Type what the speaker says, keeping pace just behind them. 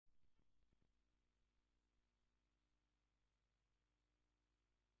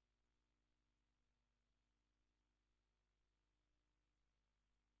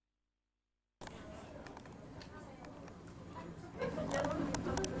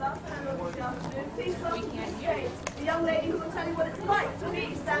afternoon. Please welcome to the stage the young lady who will tell you what it's like to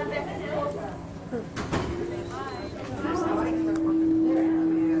be Sam Beckett's daughter.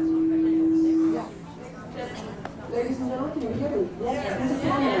 Ladies and gentlemen, can you hear me?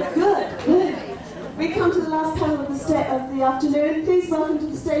 Yes. Good, good. We come to the last panel of the afternoon. Please welcome to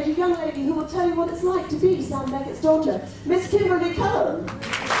the stage a young lady who will tell you what it's like to be Sam Beckett's daughter, Miss Kimberly Cullum.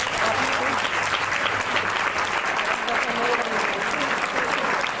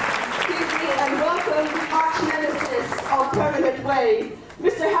 Excuse me, and welcome the arch nemesis of Permanent Wave,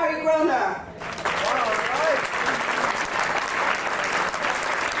 Mr. Harry Groener.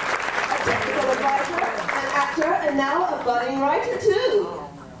 A technical advisor, an actor, and now a budding writer too.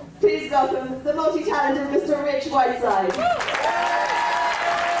 Please welcome the multi-talented Mr. Rich Whiteside.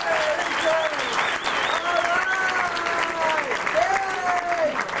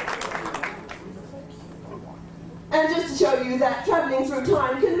 And just to show you that travelling through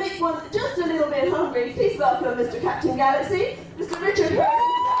time can make one just a little bit hungry, please welcome Mr. Captain Galaxy, Mr. Richard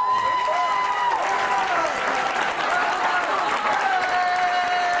Harper.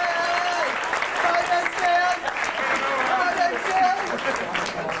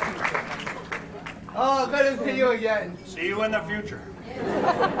 Oh, good to see you again. See you in the future.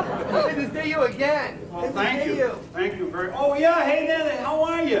 Good to see you again. Well, thank you. Thank you very. Oh yeah, hey there. How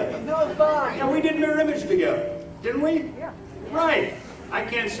are you? No, fine. Yeah, we did mirror image together, didn't we? Yeah. Right. I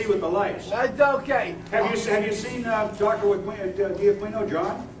can't see with the lights. That's okay. Have you seen Dr. Diaquino,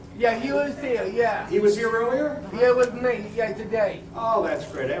 John? Yeah, he was here. Yeah. He was here earlier. Here with me. Yeah, today. Oh, that's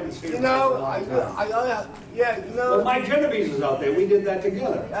great. I haven't seen him You know, in a long time. yeah, you know. Well, Mike Genovese is out there. We did that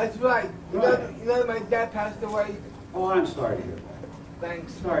together. That's right. You know, my dad passed away. Oh, I'm sorry to hear that.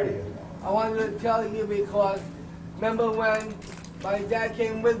 Thanks. Sorry to hear that. I wanted to tell you because remember when my dad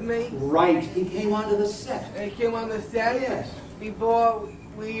came with me? Right. He came onto the set. And he came on the set. Yes. Before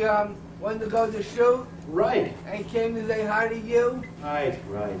we wanted to go to shoot. Right. And he came to say hi to you. Right.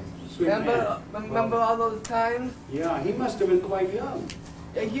 Sweet Remember all those times? Yeah, he must have been quite young.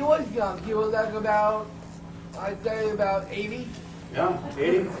 Yeah, he was young. He was like about, I'd say about 80. Yeah,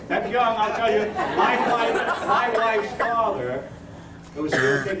 80. That's young, I'll tell you. My wife's father, who was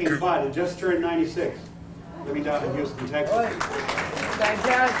here kicking butt, had just turned 96. Living down in Houston, Texas. Right.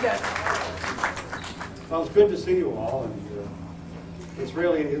 Fantastic. Well, it's good to see you all, and it's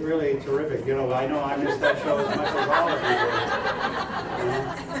really terrific. You know, I missed that show as much as all of you.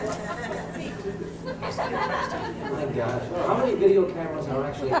 My gosh. How many video cameras are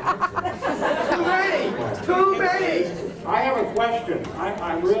actually active? Too many! I have a question. I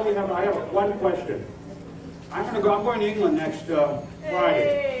have one question. I'm going to England next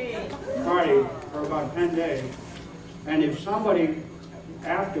Friday for about 10 days. And if somebody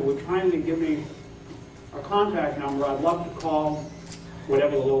after would kindly give me a contact number, I'd love to call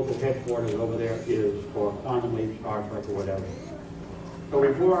whatever the local headquarters over there is for Quantum Leap, Star Trek, or whatever. So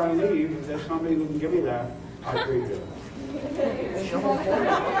before I leave, if there's somebody who can give me that, I'd appreciate it.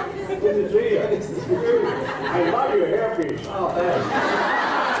 Good to see you. I love your hairpiece. Oh, thanks.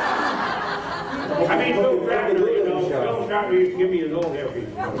 I mean, Bill Shatner used to give me his old hairpiece.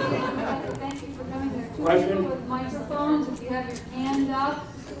 Thank you for coming. There are two Question? people with microphones. If you have your hand up,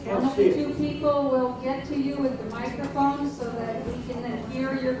 one of see the it. two people will get to you with the microphone so that we can then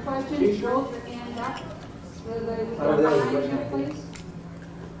hear your questions. Both your hand up. So that we can find you, please.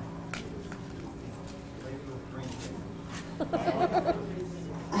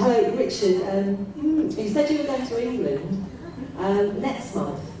 Hello, Richard. You said you were going to England next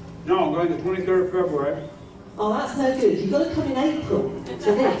month. No, I'm going the 23rd of February. Oh, that's no good. You've got to come in April to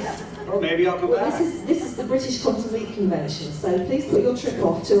this. Oh, maybe I'll come Well, back. this is the British Quantum Leap Convention, so please put your trip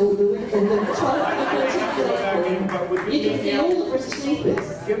off till the weekend of the 12th and 14th of April. You can see all the British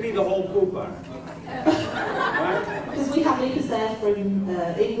leapers. Give me the whole poop on it. Right? Because we have leapers there from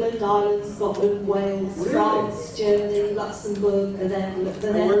England, Ireland, Scotland, Wales, Really? France, Germany, Luxembourg, and then the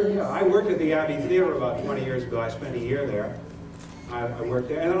Netherlands. I worked at the Abbey Theatre about 20 years ago. I spent a year there. I worked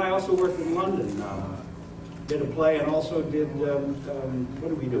there. And then I also worked in London. Did a play and also did, what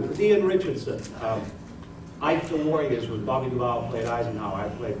did we do? With Ian Richardson. Ike the Warriors with Bobby Duvall played Eisenhower. I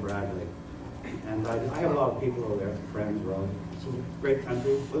played Bradley. And I have a lot of people over there, friends, relatives. It's a great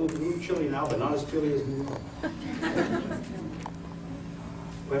country. A little chilly now, but not as chilly as New York.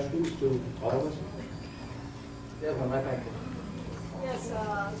 Questions to all of us? Yeah, one right back there. Yes,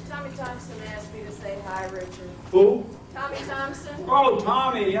 Tommy Thompson asked me to say hi, Richard. Who? Tommy Thompson? Oh,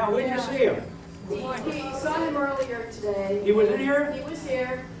 Tommy, yeah, where'd you see him? He saw him earlier today. He was in here? He was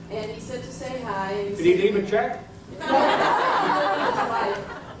here, and he said to say hi. And Did he leave a check? No. His wife.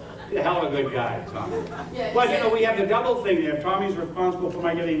 He's a hell of a good guy, Tommy. Yeah, Well, you know, we have the double thing there. Tommy's responsible for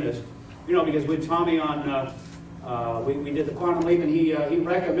my getting this You know, because with Tommy on, we did the Quantum Leap, and he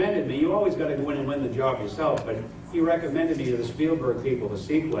recommended me. You always got to go in and win the job yourself, but he recommended me to the Spielberg people, the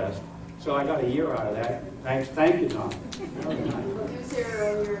Sequest. So I got a year out of that. Thank you, Tom. He was here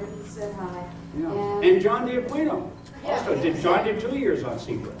earlier and he said hi. Yeah. And John D'Aquino. Also, John did 2 years on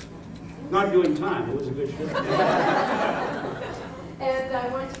Sequest. Not doing time. It was a good show. And I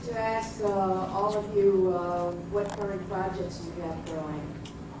wanted to ask all of you what current projects you have going.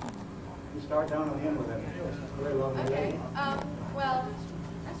 You start down at the end with that. Very lovely. Okay. Well,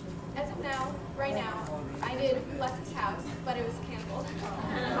 as of now, right now, I did Les's House, but it was canceled.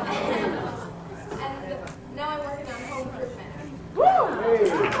 and now I'm working on Home Improvement.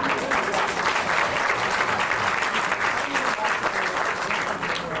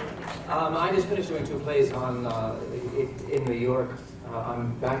 I just finished doing 2 plays on in New York.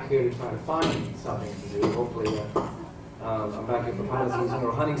 I'm back here to try to find something to do. Hopefully, I'm back here for pilot season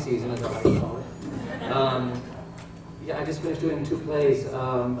or hunting season, as I like to call it. Yeah, I just finished doing 2 plays.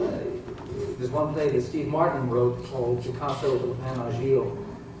 There's one play that Steve Martin wrote called Picasso de la Panagio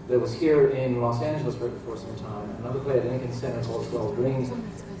that was here in Los Angeles for some time. Another play at Lincoln Center called 12 Dreams.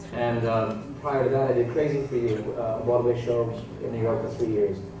 And prior to that, I did Crazy for You, a Broadway show in New York for 3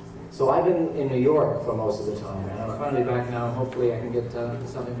 years. So I've been in New York for most of the time, and I'm finally back now, and hopefully I can get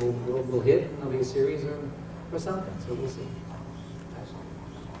something will hit, and there'll be a series or something, so we'll see.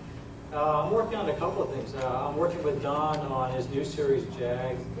 I'm working on a couple of things. I'm working with Don on his new series,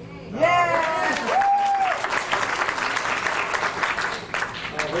 Jag.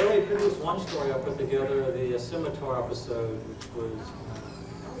 We already produced one story I put together, the Scimitar episode, which was,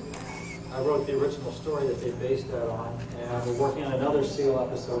 I wrote the original story that they based that on, and we're working on another SEAL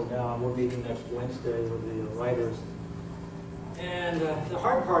episode now, and we're meeting next Wednesday with the writers. And the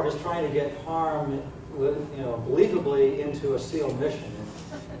hard part is trying to get harm, believably into a SEAL mission.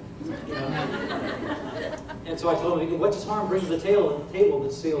 You know? And so I told him, what does harm bring to the table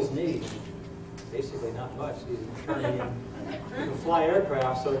that SEALs need? Basically not much. He's an attorney and can fly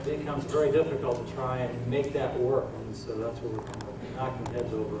aircraft, so it becomes very difficult to try and make that work. And so that's what we're kind of knocking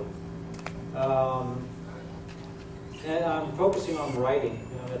heads over. And I'm focusing on writing,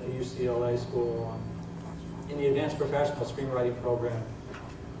 at the UCLA school, in the advanced professional screenwriting program,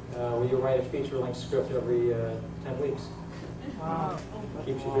 where you write a feature-length script every 10 weeks. Wow.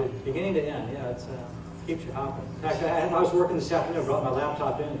 Keeps you busy, beginning to end. Yeah, it keeps you hopping. In fact, I was working this afternoon. I brought my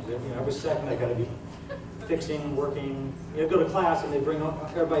laptop in. Every second I got to be fixing, working. Go to class and they bring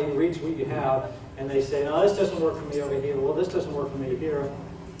up, everybody reads what you have, and they say, no, this doesn't work for me over here. Well, this doesn't work for me here.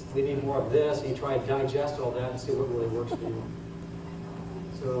 We need more of this. And you try to digest all that and see what really works for you.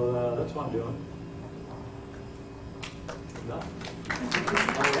 So that's what I'm doing.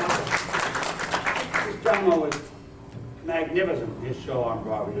 John Moe was magnificent, his show on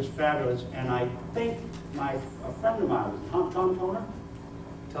Broadway, just fabulous. And I think a friend of mine was Tom Toner.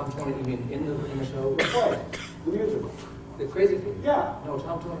 Tom Toner, you mean in the show? The musical. The Crazy for You? Yeah. No,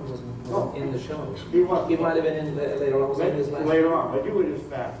 Tom Toner wasn't in the show. He was. He might have been in later on. Later on, but you were just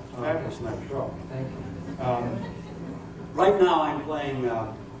fabulous in that show. Thank you. Right now I'm playing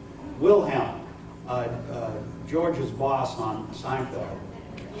Wilhelm, George's boss on Seinfeld.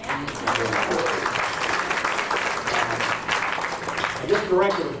 I just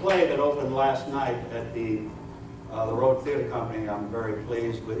directed a play that opened last night at the Road Theatre Company. I'm very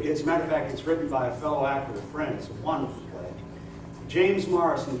pleased with it. As a matter of fact, it's written by a fellow actor, a friend. It's a wonderful play. James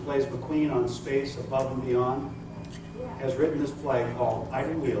Morrison plays McQueen on Space Above and Beyond. Has written this play called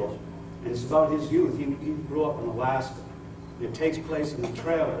Idle Wheels, and it's about his youth. He grew up in Alaska. It takes place in a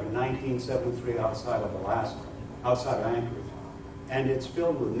trailer in 1973 outside of Alaska, outside of Anchorage. And it's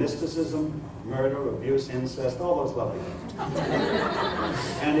filled with mysticism, murder, abuse, incest, all those lovely things.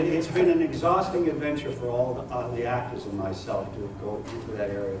 And it's been an exhausting adventure for all the actors and myself to go into that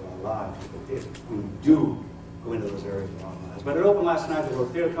area of our lives. We do go into those areas of our lives. But it opened last night. The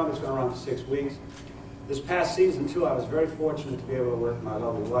Road Theatre Company's been around for 6 weeks. This past season, too, I was very fortunate to be able to work with my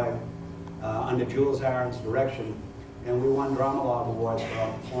lovely wife under Jules Aaron's direction. And we won Drama Log Awards for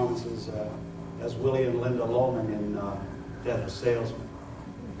our performances as Willie and Linda Lohman in Death of Salesman.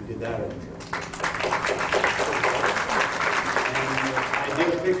 We did that over here. And I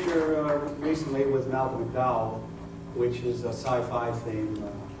did a picture recently with Malcolm McDowell, which is a sci-fi theme.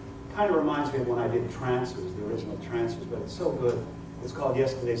 Kind of reminds me of when I did Trancers, the original Trancers, but it's so good. It's called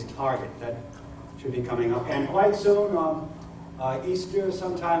Yesterday's Target. That should be coming up. And quite soon, Easter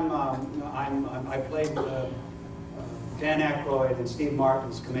sometime, I played Dan Aykroyd and Steve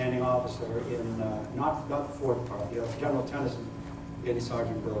Martin's commanding officer in, not the fourth part, General Tennyson in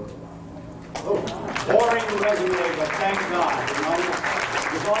Sergeant Bilko. Oh, boring resume, but thank God.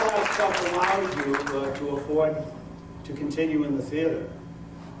 There's all that stuff allows you to afford to continue in the theater.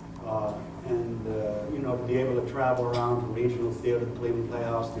 You know, to be able to travel around to regional theater, the Cleveland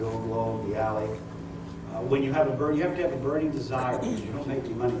Playhouse, the Old Globe, the Alley. When you have you have to have a burning desire, because you don't make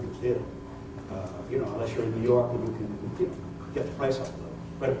any money in the theater. You know, unless you're in New York, and you can get the price up a little.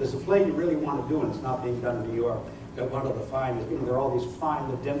 But if there's a play you really want to do and it's not being done in New York, one of the finest, you know, there are all these fine,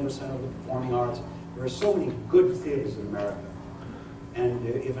 the Denver Center of the Performing Arts. There are so many good theaters in America. And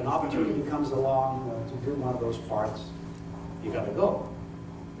if an opportunity comes along to do one of those parts, you got to go.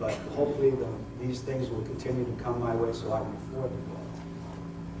 But hopefully these things will continue to come my way so I can afford to go.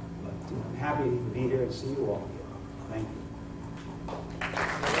 But I'm happy to be here and see you all again. Thank you.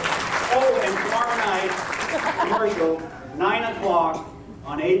 Oh, and tomorrow night, commercial, 9 o'clock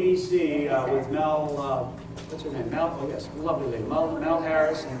on ABC with Mel, what's her name? Mel, oh yes, lovely lady. Mel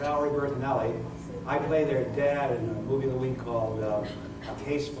Harris and Valerie Bertinelli. I play their dad in a movie of the week called A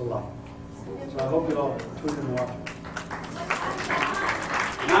Case for Life. So I hope you all tune in and watch it.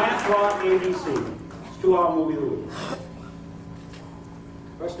 9 o'clock ABC. It's a 2-hour movie of the week.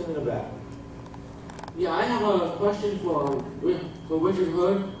 Question in the back. Yeah, I have a question for Richard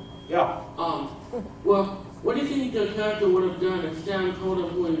Hood. Yeah. Well, what do you think the character would have done if Stan told him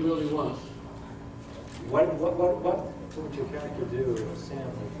who he really was? What would your character do if Sam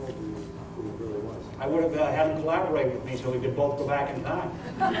had told you who he really was? I would have had him collaborate with me so we could both go back in time.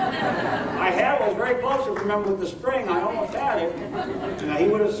 My hair was very close, if you remember, with the string. I almost had it. And he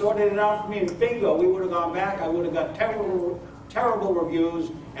would have sorted it out for me, and bingo, we would have gone back. I would have got terrible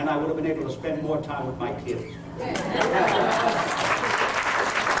reviews, and I would have been able to spend more time with my kids.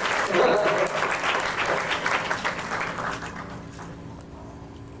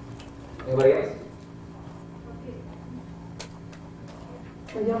 Anybody else?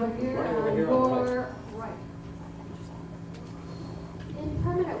 Right over here, Right over on here on the your right. In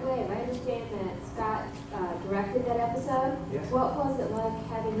Permanent Wave, I understand that Scott directed that episode. Yes. What was it like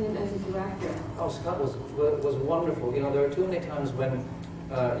having him as a director? Oh, Scott was wonderful. You know, there are too many times when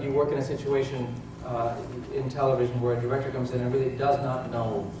you work in a situation in television where a director comes in and really does not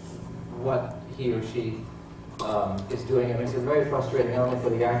know what he or she is doing. I mean, it's very frustrating not only for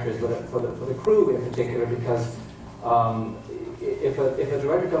the actors but for the crew in particular, because if a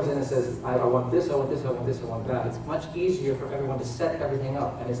director comes in and says, I want this, I want this, I want this, I want that, it's much easier for everyone to set everything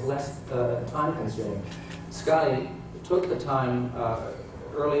up, and it's less time consuming. Scotty took the time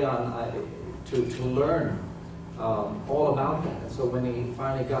early on to learn all about that, and so when he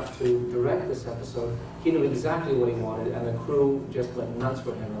finally got to direct this episode, he knew exactly what he wanted, and the crew just went nuts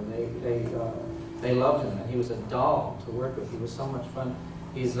for him, and they loved him, and he was a doll to work with. He was so much fun.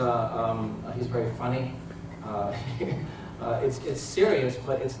 He's very funny. It's serious,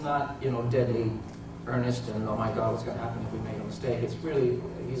 but it's not, you know, deadly earnest and oh my God, what's going to happen if we make a mistake. It's really,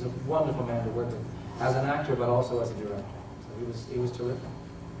 he's a wonderful man to work with as an actor, but also as a director. So he was terrific.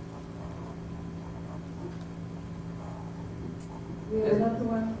 Another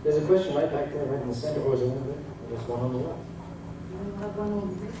one. There's a question right back there, right in the center, or is it one there? There's one on the left. I have one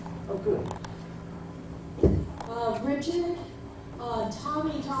over here. Oh, good. Richard,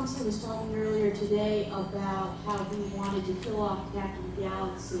 Tommy Thompson was talking earlier today about how he wanted to kill off Captain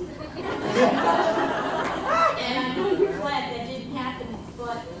Galaxy. And I'm really glad that didn't happen,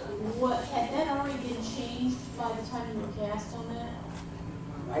 but had that already been changed by the time you were cast on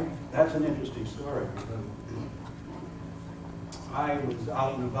that? That's an interesting story. I was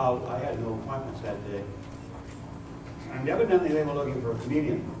out and about. I had no appointments that day. And evidently they were looking for a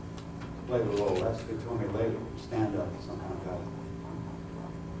comedian to play the role. That's what they told me later, stand up, some kind of guy.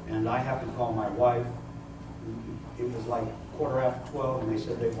 And I happened to call my wife. It was like 12:15, and they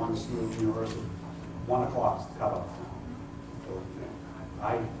said they wanted to see you at University. 1 o'clock's the cutoff time. So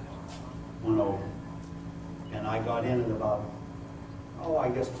I went over. And I got in at about, I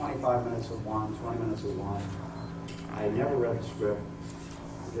guess 25 minutes of one, 20 minutes of one. I never read the script.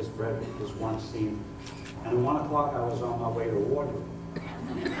 I just read this one scene. And at 1 o'clock, I was on my way to wardrobe.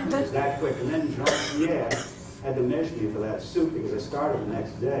 It was that quick. And then Jean-Pierre had to measure me for that suit because I started the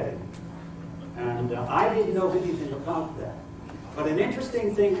next day. And I didn't know anything about that. But an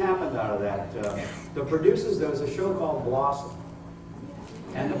interesting thing happened out of that. The producers, there was a show called Blossom.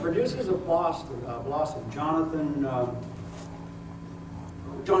 And the producers of Blossom, Jonathan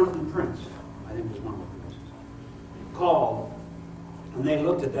Prince, I think was one of the producers, called, and they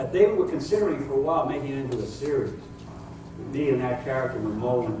looked at that. They were considering for a while making it into a series. Me and that character, when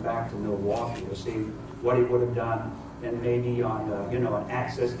Mo went back to Milwaukee to see what he would have done, and maybe on an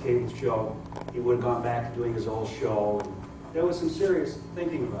Access cable show, he would have gone back to doing his old show. There was some serious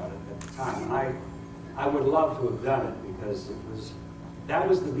thinking about it at the time, and I would love to have done it because it was that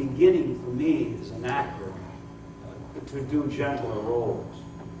was the beginning for me as an actor to do gentler roles.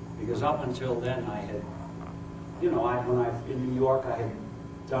 Because up until then I had, in New York I had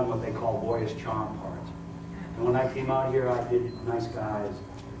done what they call boyish charm parts. And when I came out here I did nice guys.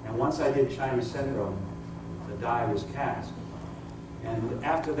 And once I did China Syndrome, the die was cast. And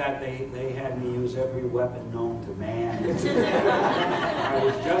after that, they had me use every weapon known to man. I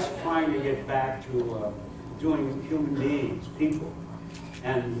was just trying to get back to doing human beings, people.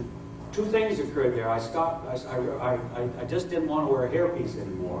 And two things occurred there. I stopped, I just didn't want to wear a hairpiece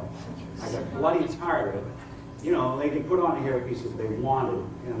anymore. I got bloody tired of it. You know, they could put on a hairpiece if they wanted,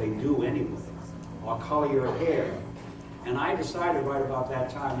 and they do anyway, or color your hair. And I decided right about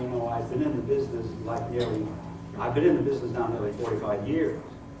that time, you know, I've been in the business I've been in the business now nearly 45 years,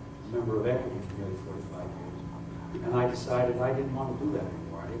 member of equity for nearly 45 years. And I decided I didn't want to do that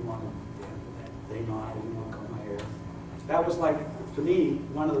anymore. I didn't want to get that thing on, I didn't want to cut my hair. That was like, to me,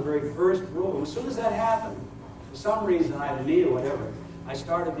 one of the very first rules. As soon as that happened, for some reason, either me or whatever, I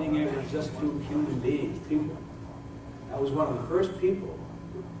started being able to just do human beings, people. That was one of the first people,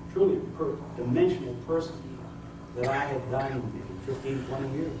 truly dimensional person that I had done in 15, 20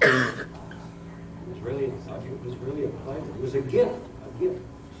 years. It was really a pleasure. It was a gift, a gift.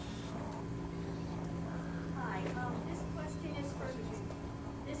 Hi, this question is for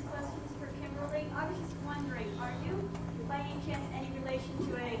Kimberly. I was just wondering, are you by any chance any relation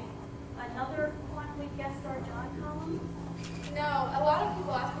to another one-week guest star, John Cullum? No, a lot of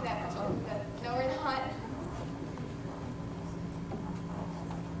people ask me that question, but no, we're not.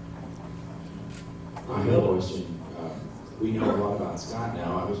 I have a question. We know a lot about Scott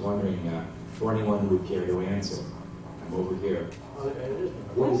now. I was wondering, for anyone who would care to answer, I'm over here.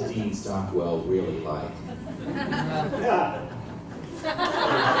 What is Dean Stockwell really like?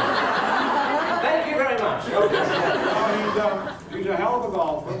 Thank you very much. He's a hell of a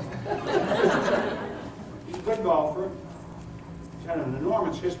golfer. He's a good golfer. He's had an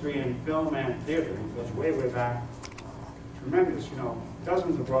enormous history in film and theater. He goes way, way back. Tremendous, you know,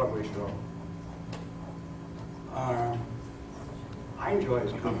 dozens of Broadway shows. I enjoy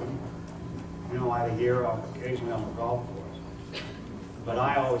his company. You know, either here or occasionally on the golf course. But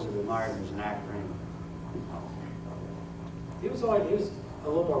I always have admired him as an actor. He was a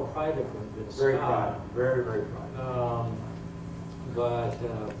little more private than Scott. Very private, very, very private. But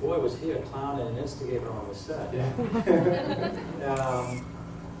boy, was he a clown and an instigator on the set. Yeah.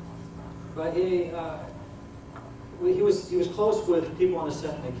 But he was close with people on the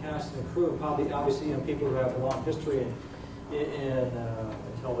set and the cast and the crew. Probably, obviously, you know, people who have a long history in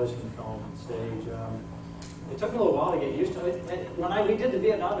television, film, and stage. It took me a little while to get used to it. When we did the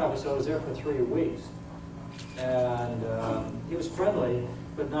Vietnam episode, I was there for 3 weeks, and he was friendly,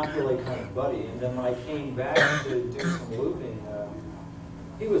 but not really kind of buddy. And then when I came back to do some looping,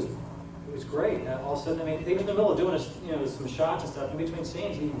 he was great. And all of a sudden, I mean, he was in the middle of doing some shots and stuff. In between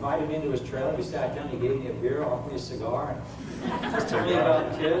scenes, he invited me into his trailer. We sat down. He gave me a beer, offered me a cigar, and just told me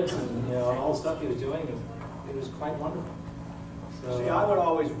about kids and all the stuff he was doing. It was quite wonderful. So, see, I would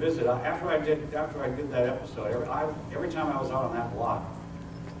always visit after I did that episode. Every time I was out on that block,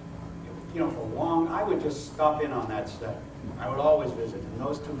 you know, for long, I would just stop in on that set. I would always visit, and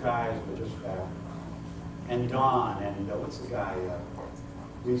those two guys were just fabulous. And Don, and what's the guy?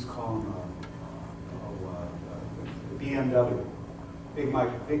 Please call him the BMW. Big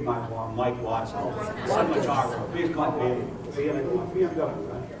Mike Long, Mike Watson, cinematographer. Please call him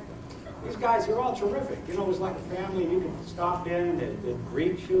BMW. Right? These guys are all terrific. You know, it was like a family. You could stop in, they'd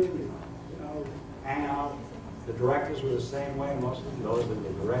greet you, you know, hang out. The directors were the same way. Most of them, those that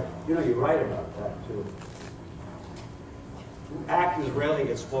they direct. You know, you're right about that too. Actors rarely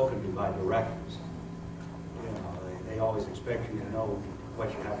get spoken to by directors. You know, they always expect you to know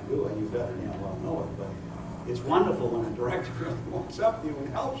what you have to do, and you better well know it. But it's wonderful when a director really walks up to you and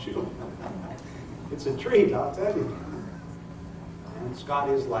helps you. It's a treat, I'll tell you. And Scott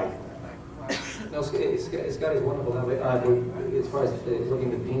is like that. No, Scott is wonderful. As far as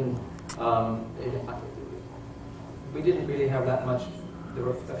looking at Dean, we didn't really have that much. There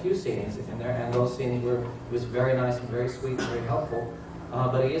were a few scenes in there, and those scenes were very nice and very sweet and very helpful.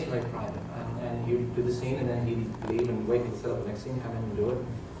 But he is very private, and he'd do the scene, and then he'd leave and wait to set up the next scene, come in and do it,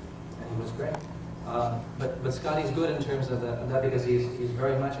 and he was great. But Scotty's good in terms of that because he's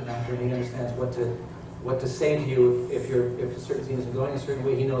very much an actor, and he understands what to say to you if a certain scene isn't going a certain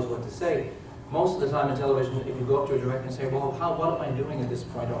way. He knows what to say. Most of the time in television, if you go up to a director and say, well, what am I doing at this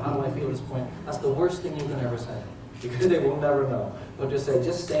point, or how do I feel at this point, that's the worst thing you can ever say, because they will never know. They'll just say,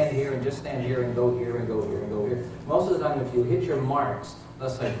 just stand here, and just stand here, and go here, and go here, and go here. Most of the time, if you hit your marks,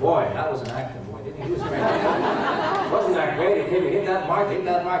 Let's say, boy, that was an actor, boy, didn't he? He was great. Wasn't that great? Hit that mark,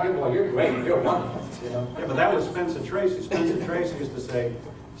 boy, you're great, you're wonderful. You know? Yeah, but that was Spencer Tracy. Spencer Tracy used to say,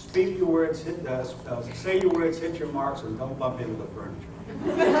 speak your words, say your words, hit your marks, and don't bump into the furniture.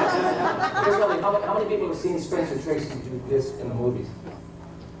 How many people have seen Spencer Tracy do this in the movies?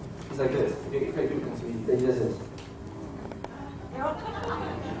 He's like this. If you can see, he does this.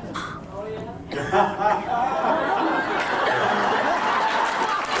 Oh, yeah.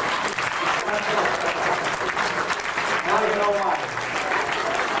 Now you know why.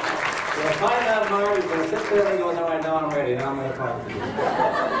 You'll find out Marjorie's going to sit there and goes, all right, now I'm ready. Now I'm going to talk to you.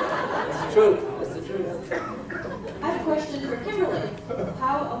 It's the truth. It's the truth. I have a question for Kimberly.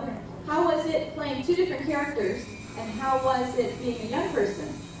 How was it playing two different characters, and how was it being a young person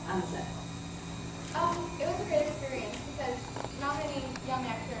on set? It was a great experience because not many young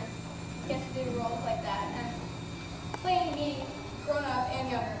actors get to do roles like that. And playing me, grown up and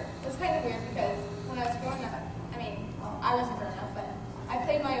younger, was kind of weird because when I was growing up, I mean, well, I wasn't grown up, but I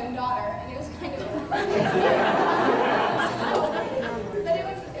played my own daughter, and it was kind of but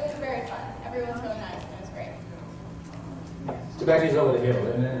it was very fun. Everyone's really nice, and it was great. Too bad she's over the hill,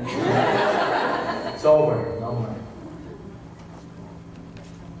 isn't it? It's over. No more.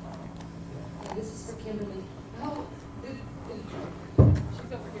 This is for Kimberly. Oh.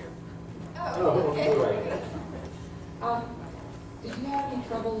 She's over here. Oh, okay. Did you have any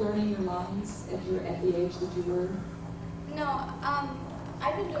trouble learning your lines at the age that you were? No,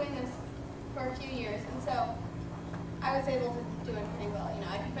 I've been doing this for a few years, and so I was able to do it pretty well. You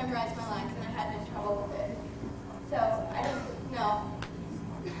know, I could memorize my lines, and I had no trouble with it. So I didn't know.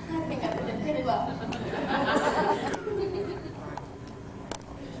 I think I did it pretty well.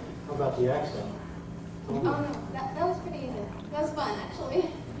 How about the accent? Oh no, that was pretty easy. That was fun, actually.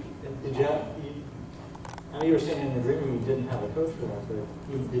 Did you have, I know you were saying in the room you didn't have a coach for that, but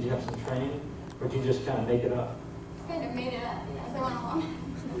did you have some training, or did you just kind of make it up? Kind of made it up as I went along.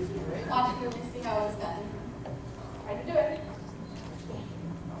 Watch movies, see how it was done. Tried to do it.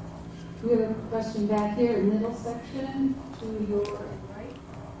 We have a question back here in middle section to your right.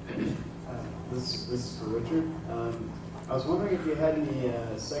 This is for Richard. I was wondering if you had any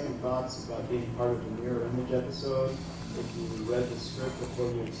second thoughts about being part of the Mirror Image episode, if you read the script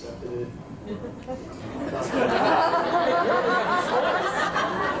before you accepted it.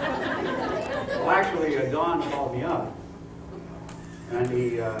 Well, actually, Don called me up, and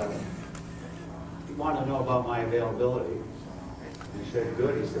he wanted to know about my availability. And he said,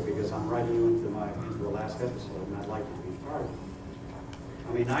 good. He said, because I'm writing you into the last episode, and I'd like you to be part of it.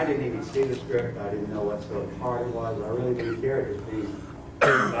 I mean, I didn't even see the script. I didn't know what sort of part it was. I really didn't care. Just being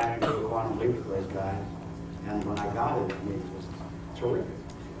back into the quantum leap with those guys. And when I got it, I mean, it was terrific.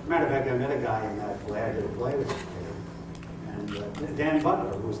 Matter of fact, I met a guy in that play. I did a play with him. And Dan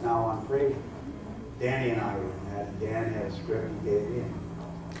Butler, who's now on Frasier. Danny and I were in that. And Dan had a script he gave me. And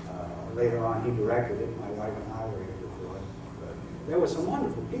later on, he directed it. My wife and I were able to do it. But there were some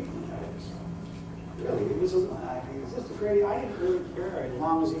wonderful people in that episode. Really, it was just a great. I didn't really care as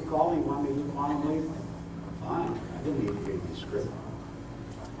long as he called me, wanted me to do quantum leap. Fine, I didn't need to read the script.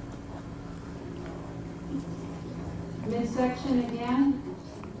 Midsection again.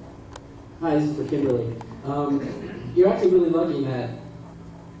 Hi, this is for Kimberly. You're actually really lucky that,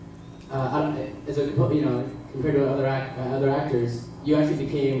 compared to other actors, you actually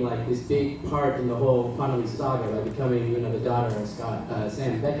became like this big part in the whole Quantum Leap saga, like becoming, the daughter of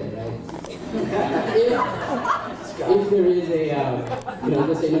Sam Beckett, right? if there is a,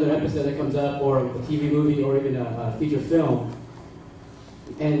 let's say another episode that comes up, or a TV movie, or even a feature film,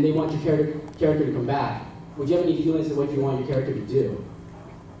 and they want your character to come back, would you have any feelings of what you want your character to do?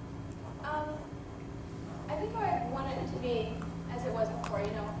 I think I wanted it to be as it was before,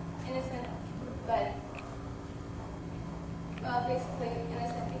 innocent, but basically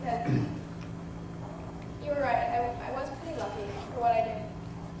innocent because you were right, I was pretty lucky for what I did.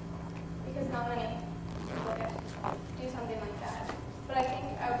 Because not many people get to do something like that. But I think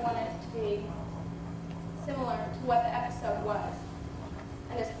I wanted it to be similar to what the episode was,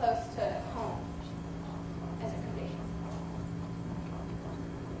 and as close to home as it could be.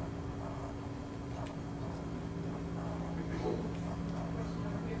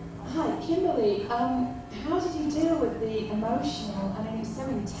 Hi, Kimberly. How did you deal with the emotional, I mean, it was so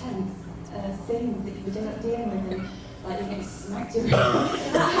intense things that you were dealing with, and like you get smacked around.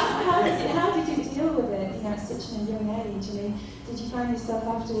 How did you deal with it, at such a young age? I mean, did you find yourself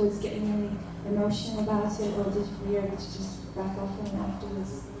afterwards getting really emotional about it, or did you able to just back off from it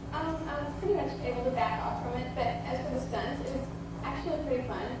afterwards? I was pretty much able to back off from it, but as for the stunts, it was actually pretty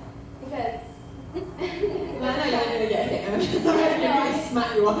fun because Well, I know you're going to get hit. I'm going to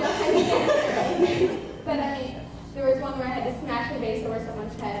smack you off. But I mean, there was one where I had to smash the vase over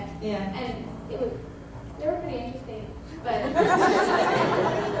someone's head. Yeah. And they were pretty interesting. But no,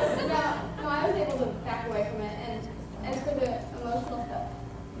 I was able to back away from it. And as for the emotional stuff,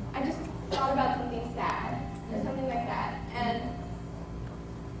 I just thought about something sad or something like that. And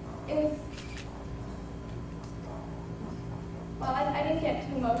it was, well, I didn't get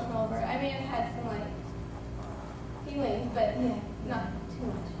too emotional over it. I may have had some like feelings, but not too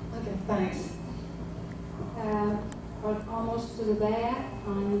much. Okay, thanks. Almost to the back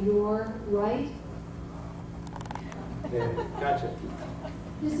on your right. Yeah, gotcha.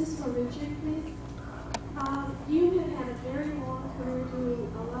 This is for Richard, please. You have had a very long career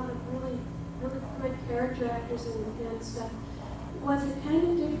doing a lot of really good character actors and stuff. Was it kind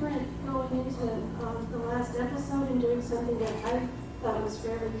of different going into the last episode and doing something that I thought was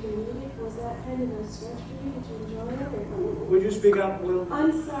fairly comedic? Was that kind of a stretch for you? Did you enjoy it? Or? Would you speak up, Will?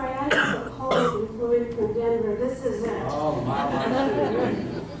 I'm sorry, I have a cold and flew in from Denver. This is it. Oh, my.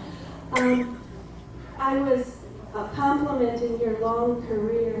 I was complimenting your long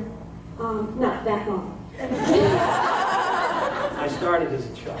career. Not that long. I started as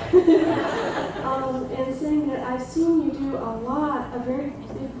a child. And saying that I've seen you do a very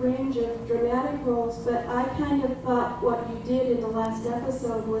big range of dramatic roles, but I kind of thought what you did in the last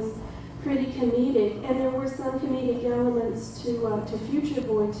episode was pretty comedic, and there were some comedic elements to Future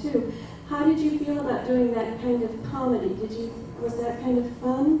Boy too. How did you feel about doing that kind of comedy? Was that kind of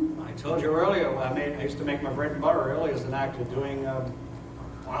fun? I told you earlier, I used to make my bread and butter early as an actor, doing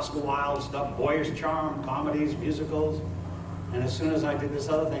Oscar Wilde stuff, boyish charm, comedies, musicals. And as soon as I did this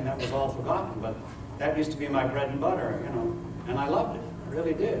other thing, that was all forgotten. But that used to be my bread and butter, you know, and I loved it. I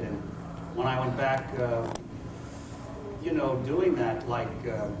really did. And when I went back, you know, doing that, like,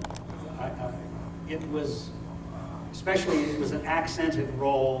 it was, especially it was an accented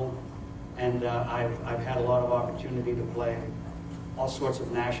role, and I've had a lot of opportunity to play all sorts of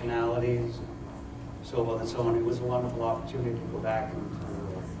nationalities, so on and so on. It was a wonderful opportunity to go back and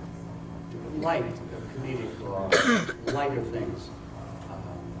to light comedic or lighter things.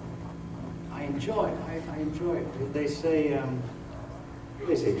 I enjoy it. They say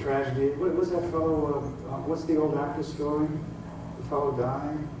tragedy. What was that fellow? What's the old actor's story? The fellow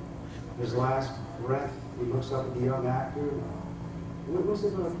dying, his last breath. He looks up at the young actor. What's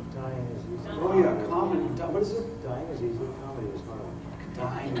it about? Dying is easy. Oh yeah, comedy. What is it? Dying is easy. Comedy is hard.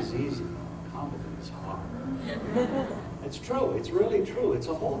 Dying is easy. Comedy is hard. It's true. It's really true. It's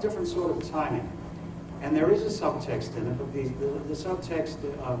a whole different sort of timing. And there is a subtext in it, but the subtext,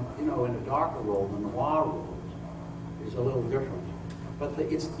 you know, in a darker role, the noir role, is a little different. But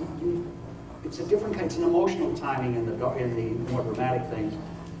it's a different kind. It's an emotional timing in the more dramatic things.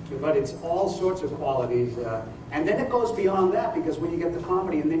 But it's all sorts of qualities. And then it goes beyond that, because when you get the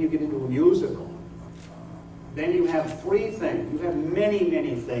comedy and then you get into a musical, then you have three things. You have many,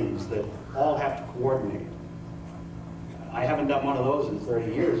 many things that all have to coordinate. I haven't done one of those in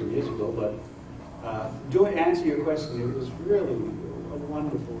 30 years, a musical, but to answer your question, it was really a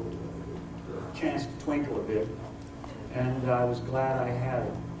wonderful chance to twinkle a bit. And I was glad I had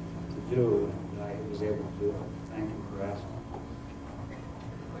it to do, and I was able to do it. Thank you for asking.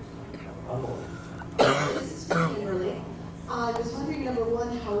 This is Kimberly. I was wondering, number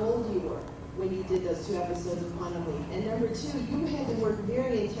one, how old you were when you did those 2 episodes of Quantum Leap. And number 2, you had to work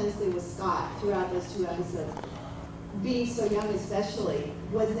very intensely with Scott throughout those 2 episodes. Being so young especially,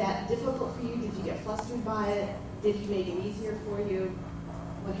 was that difficult for you? Did you get flustered by it? Did he make it easier for you?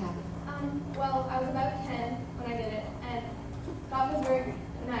 What happened? Well, I was about 10 when I did it, and Scott was very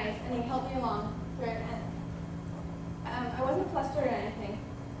nice, and he helped me along through it. And I wasn't flustered or anything,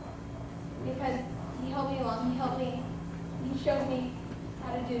 because he helped me along. He showed me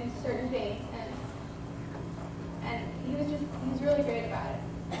how to do certain things, and he was really great about it,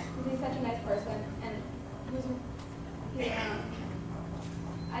 because he's such a nice person, and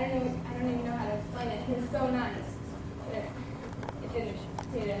I don't even know how to explain it. He was so nice that it didn't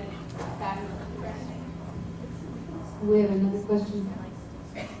create any bad emotions or anything. We have another question.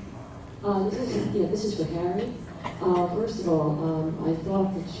 This is for Harry. First of all, I thought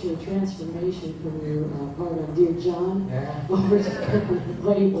that your transformation from your part on Dear John over to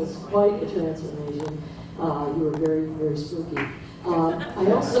Play was quite a transformation. You were very, very spooky.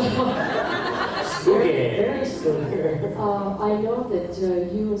 I also very spooky. I know that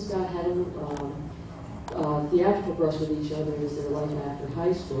you and Scott had a theatrical brush with each other as their life after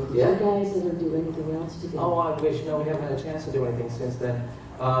high school. Did you guys ever do anything else together? Oh, I wish. No, we haven't had a chance to do anything since then.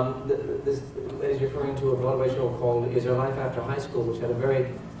 This is referring to a Broadway show called Is There Life After High School, which had a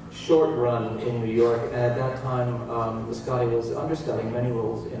very short run in New York, and at that time, Scotty was understudying many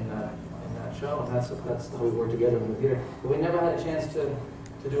roles in that show, and that's how we worked together in the theater. But we never had a chance to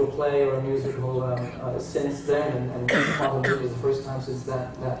do a play or a musical since then, and probably it was the first time since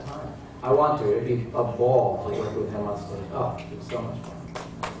that time. I want to. It'd be a ball to work with him on stage. Oh, it was so much fun.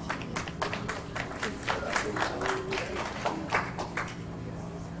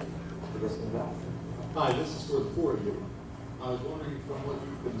 Hi, this is for the four of you. I was wondering from what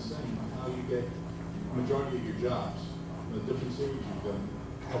you've been saying, how you get the majority of your jobs from the different series you've done.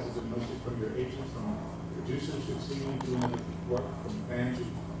 Has it been mostly from your agents, from producers who've seen you doing other work, from fans who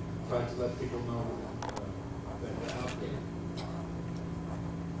try to let people know that they're out there?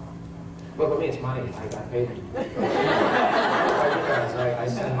 Well, for me, it's money. I pay them. I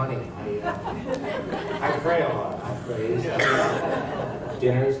send money. I pray a lot. I praise.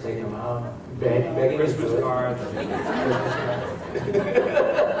 Dinners, take them out. Begging Christmas cards.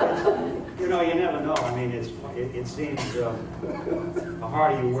 You know, you never know. I mean, it seems the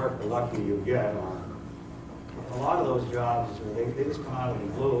harder you work, the luckier you get. A lot of those jobs, they just come out of the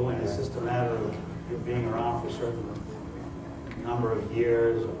blue, and it's just a matter of you being around for a certain number of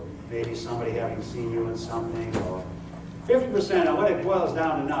years, or maybe somebody having seen you in something, or 50% of what it boils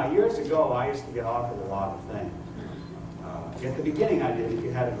down to now. Years ago, I used to get offered a lot of things. At the beginning, I did.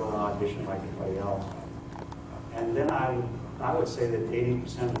 You had to go and audition like anybody else. And then I would say that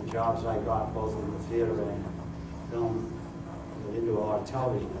 80% of the jobs I got, both in the theater and film, I didn't do a lot of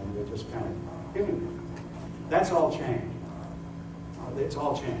television, and they're just kind of giving me. That's all changed. It's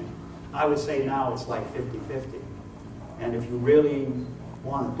all changed. I would say now it's like 50-50. And if you really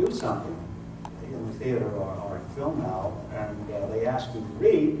want to do something in the theater or in film now, and they ask you to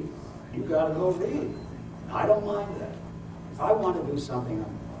read, you got to go read. I don't mind that. If I want to do something,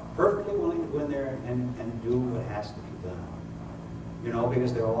 I'm perfectly willing to go in there and do what has to be done. You know,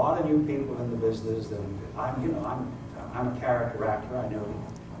 because there are a lot of new people in the business that I'm a character actor. I know,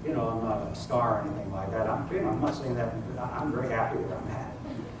 you know, I'm not a star or anything like that. I'm not saying that. I'm very happy where I'm at.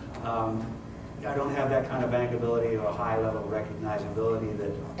 I don't have that kind of bankability or high level recognizability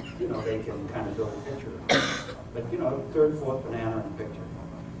that, you know, they can kind of build a picture. But, you know, third, fourth banana in a picture.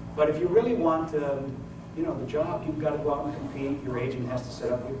 But if you really want to, you know, the job, you've got to go out and compete. Your agent has to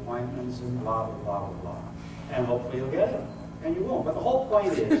set up the appointments and blah, blah, blah, blah, blah. And hopefully you'll get it. And you won't. But the whole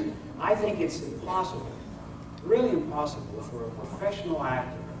point is, I think it's impossible, really impossible for a professional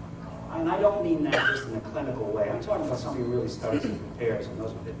actor, and I don't mean that just in a clinical way. I'm talking about somebody who really studies and prepares and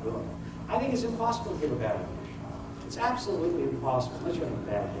knows what they're doing. I think it's impossible to give a bad audition. It's absolutely impossible, unless you're having a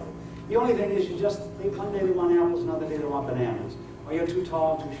bad day. The only thing is one day they want apples, another day they want bananas. Or you're too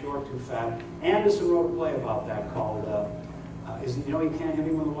tall, too short, too fat. Anderson wrote a play about that called, you know, You Can't Hit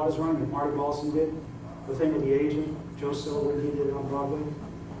Me When the Water's Running, that Marty Balson did. The thing with the agent, Joe Silver, he did it on Broadway.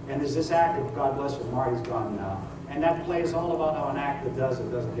 And there's this actor, God bless him, Marty's gone now. And that play is all about how an actor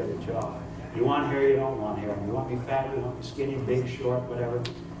doesn't get a job. You want hair, you don't want hair. You want to be fat, you want to be skinny, big, short, whatever.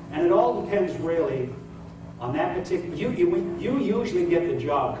 And it all depends really on that particular, you usually get the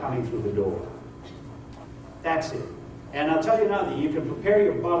job coming through the door. That's it. And I'll tell you another, you can prepare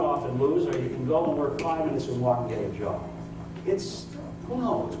your butt off and lose, or you can go and work 5 minutes and walk and get a job. It's, who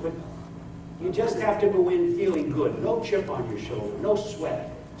knows, but you just have to go in feeling good. No chip on your shoulder, no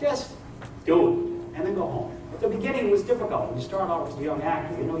sweat. Just do it, and then go home. At the beginning it was difficult. When you start off as a young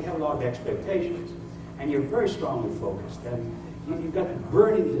actor, you know, you have a lot of expectations, and you're very strongly focused, and you've got a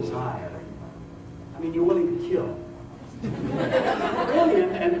burning desire. I mean, you're willing to kill. Really,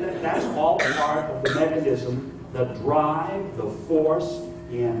 and that's all part of the mechanism, the drive, the force,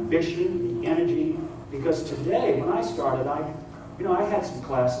 the ambition, the energy. Because today, when I started, I had some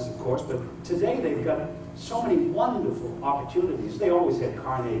classes, of course, but today they've got so many wonderful opportunities. They always had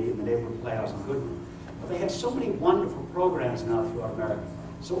Carnegie in the neighborhood playhouse in Goodman. But they have so many wonderful programs now throughout America.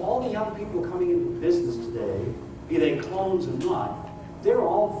 So all the young people coming into business today, be they clones or not, they're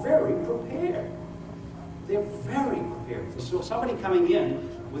all very prepared. They're very prepared. So somebody coming in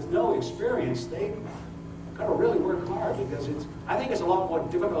with no experience, they've got to really work hard, because I think it's a lot more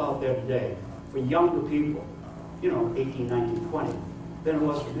difficult out there today for younger people, you know, 18, 19, 20, than it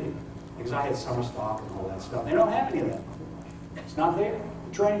was for me. Because I had summer stock and all that stuff. They don't have any of that. It's not there.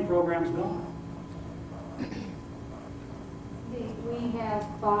 The training program's gone. We have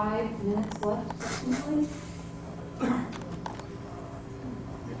 5 minutes left. Questions, please?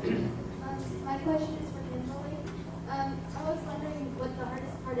 My question is for Kimberly. I was wondering what the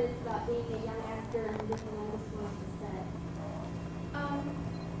hardest part is about being a young actor and being the youngest one on the set.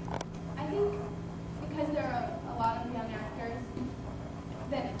 I think because there are a lot of young actors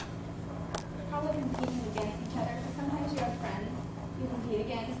that probably competing against each other. Sometimes you have friends you compete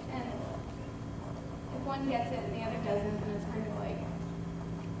against, one gets it and the other doesn't, and it's kind of like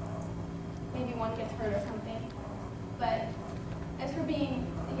maybe one gets hurt or something. But as for being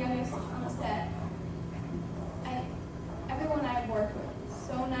the youngest on the set, everyone I've worked with is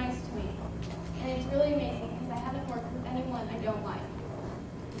so nice to me. And it's really amazing because I haven't worked with anyone I don't like.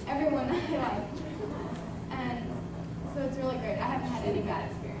 Everyone I like. And so it's really great. I haven't had any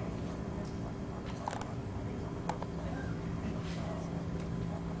bad experiences.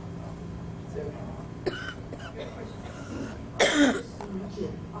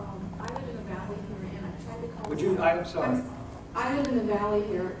 I live in the valley here, and I tried to call. Would you? I'm sorry. I live in the valley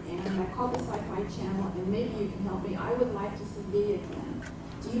here, and I called the Sci-Fi Channel, and maybe you can help me. I would like to see V again.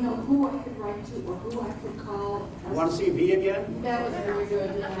 Do you know who I could write to or who I could call? You want to see V again? That was very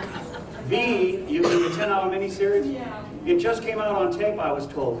good, yeah. V, you mean the 10-hour miniseries? Yeah. It just came out on tape, I was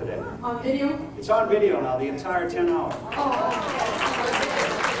told today. On video? It's on video now, the entire 10 hours.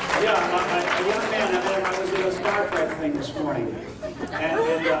 Yeah, a young man, I was at a Star Trek thing this morning, and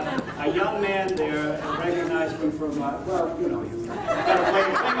a young man there recognized me from, well, you know, you got to play a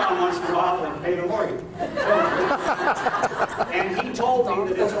thing on once in a while and pay the mortgage. And he told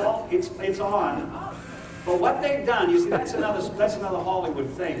me that it's on. But what they've done, you see, that's another Hollywood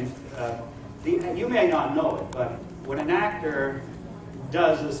thing. You may not know it, but when an actor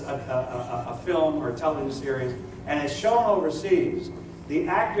does a film or a television series and it's shown overseas, the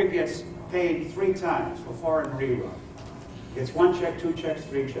actor gets paid 3 times for foreign rerun. It's 1 check, 2 checks,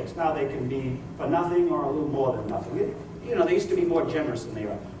 3 checks. Now they can be for nothing or a little more than nothing. You know, they used to be more generous than they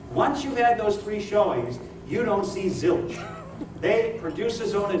are. Once you've had those 3 showings, you don't see zilch.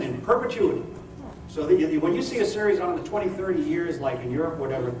 Producers own it in perpetuity. So when you see a series on the 20, 30 years, like in Europe,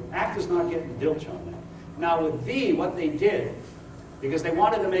 whatever, actors not getting dilch on that. Now with V, what they did, because they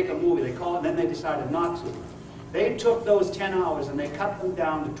wanted to make a movie, they called it, and then they decided not to. They took those 10 hours and they cut them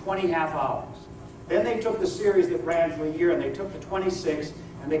down to 20 half hours. Then they took the series that ran for a year and they took the 26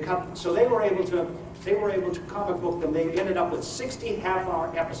 and they cut. So they were able to comic book them. They ended up with 60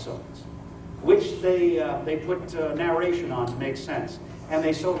 half-hour episodes, which they put narration on to make sense. And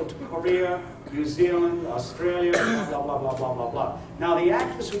they sold it to Korea, New Zealand, Australia, blah, blah, blah, blah, blah, blah. Now the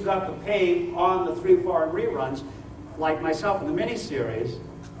actors who got the pay on the 3 foreign reruns, like myself in the miniseries,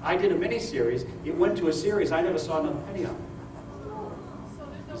 I did a miniseries, it went to a series, I never saw another penny on it.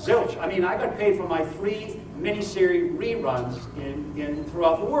 Zilch. I mean, I got paid for my 3 miniseries reruns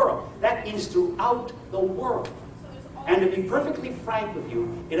throughout the world. That means throughout the world. And to be perfectly frank with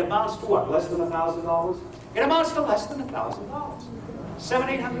you, it amounts to what, less than $1,000? It amounts to less than $1,000.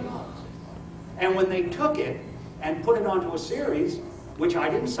 $700, $800. And when they took it and put it onto a series, which I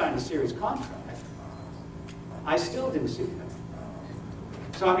didn't sign a series contract, I still didn't see that.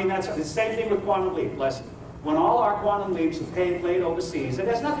 So I mean, that's the same thing with Quantum Leap. When all our Quantum Leaps are played overseas, it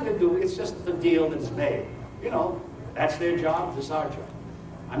has nothing to do, it's just the deal that's made. You know, that's their job, this is our job.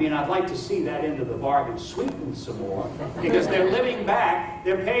 I mean, I'd like to see that end of the bargain sweetened some more, because they're living back,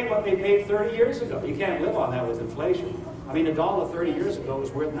 they're paying what they paid 30 years ago. You can't live on that with inflation. I mean, $1 30 years ago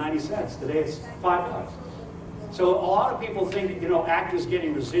was worth 90 cents. Today it's $5. So a lot of people think, you know, actors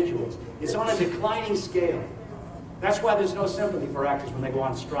getting residuals. It's on a declining scale. That's why there's no sympathy for actors when they go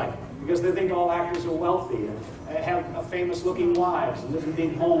on strike, because they think all actors are wealthy and have famous-looking wives and live in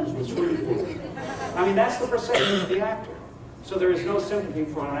big homes with swimming pools. I mean, that's the perception of the actor. So there is no sympathy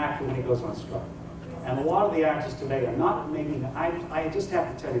for an actor when he goes on strike. And a lot of the actors today are not making, I just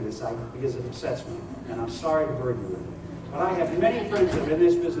have to tell you this because it upsets me, and I'm sorry to burden you with it. But I have many friends that have been in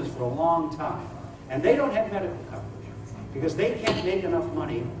this business for a long time, and they don't have medical coverage because they can't make enough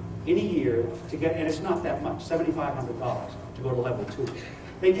money in a year to get, and it's not that much, $7,500 to go to level 2.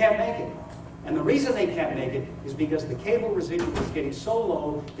 They can't make it. And the reason they can't make it is because the cable residual is getting so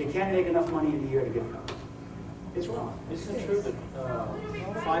low, they can't make enough money in a year to get covered. It's wrong. Isn't it true that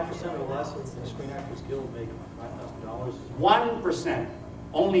 5% or less of the Screen Actors Guild make $5,000? 1%.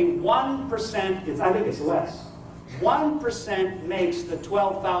 Only 1%, I think it's less. 1% makes the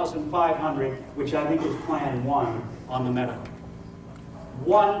 $12,500, which I think is Plan 1 on the medical.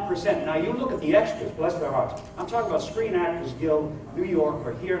 1%. Now you look at the extras, bless their hearts. I'm talking about Screen Actors Guild, New York,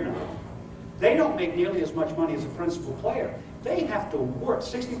 or here now. They don't make nearly as much money as a principal player. They have to work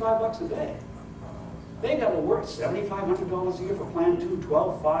 65 bucks a day. They got to work $7,500 a year for Plan 2,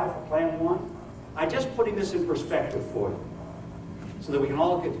 $12,500 for Plan 1. I'm just putting this in perspective for you, so that we can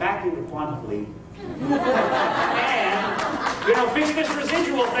all get back into Quantum Leap and, you know, fix this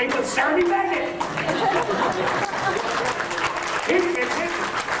residual thing with Sarah Beckett.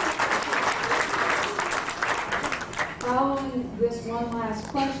 Following this one last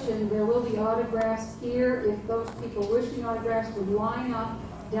question, there will be autographs here. If those people wishing autographs would line up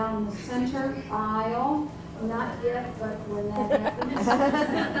down the center aisle. Not yet, but when that happens.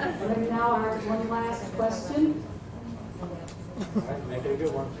 Maybe now our one last question. All right, make it a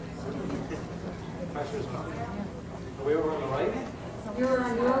good one. Pressure's on. Are we over on the right? You're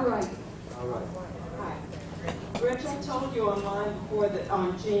on your right. All right. Hi. Rachel told you online before that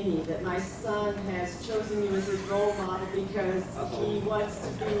on Jamie that my son has chosen you as his role model because he wants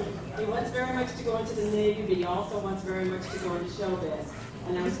very much to go into the Navy, but he also wants very much to go into showbiz.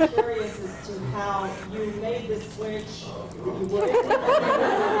 And I was curious as to how you made the switch.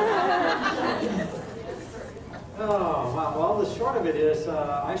 Oh, wow. Well, the short of it is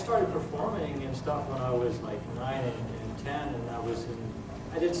I started performing and stuff when I was like 9 and 10, and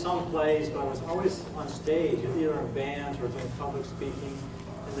I did some plays, but I was always on stage, either in bands or doing public speaking.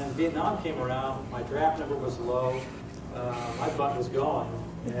 And then Vietnam came around, my draft number was low, my butt was going.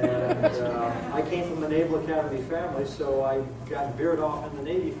 And I came from a Naval Academy family, so I got veered off in the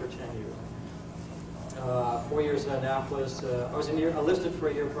Navy for 10 years. 4 years at Annapolis. I was enlisted for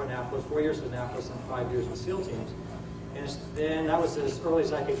a year for Annapolis, 4 years at Annapolis, and 5 years with SEAL teams. And then that was as early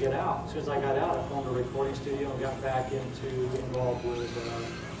as I could get out. As soon as I got out, I formed a recording studio and got back involved with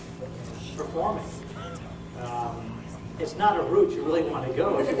performing. It's not a route you really want to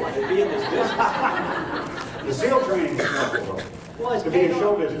go if you want to be in this business. The SEAL training is helpful. Well, it's to be in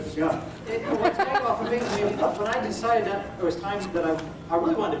show business, yeah. What's paid off for me, when I decided that it was time that I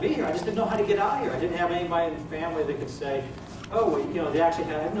really wanted to be here, I just didn't know how to get out of here. I didn't have anybody in the family that could say, oh, well, you know, they actually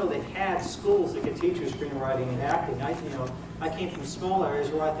had, I didn't know they had schools that could teach you screenwriting and acting. I came from small areas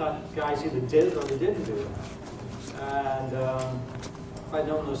where I thought guys either did it or they didn't do it. And if I'd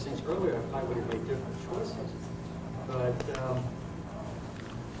known those things earlier, I probably would have made different choices. But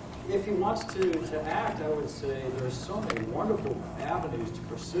if he wants to act, I would say there's so many wonderful avenues to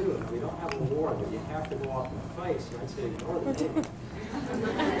pursue. And we don't have a war that you have to go off and fight, so I'd say ignore the Navy.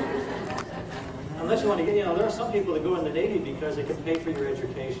 Unless you want to get, there are some people that go in the Navy because it can pay for your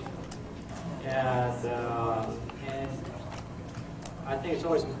education. And I think it's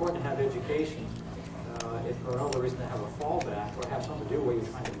always important to have education if for no other reason to have a fallback or have something to do where you're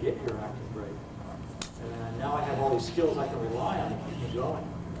trying to get your acting break. And now I have all these skills I can rely on to keep me going.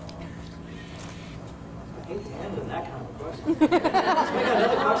 I hate to end on that kind of question. We got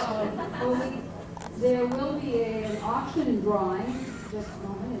another question. Well, there will be an auction drawing just a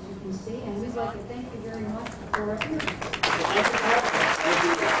moment, as you can see, and we'd like to thank you very much for appearing. Thank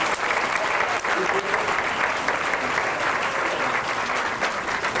you.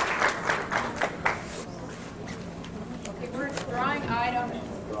 Okay, we're drawing item.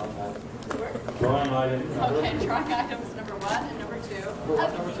 Drawing item. Okay, drawing items number 1 and number 2.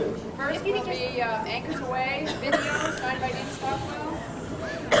 What's number 2? First will be Anchors Away video signed by Dean Stockwell.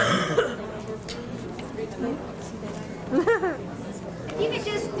 You could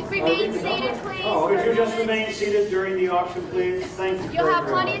just remain seated, please. Could you just remain seated during the auction, please? Thank you. You'll have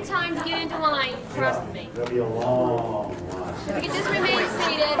plenty of time to get into line, trust me. There'll be a long line. If you could just remain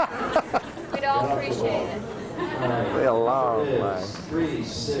seated, we'd all appreciate it. Be a long line.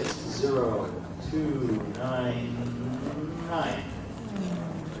 360299.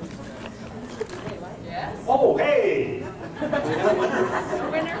 Yes? Oh, hey! We got a winner. No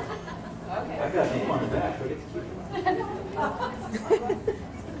winner? Okay. I got a name on the back. We get to keep it.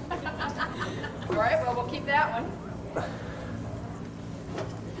 All right, well, we'll keep that one.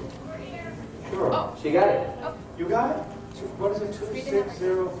 Sure. Oh. She got it. Oh. You got it? What is it?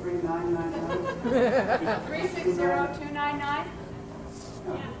 2603999? 360299?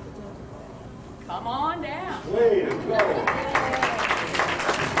 Come on down. Way to go.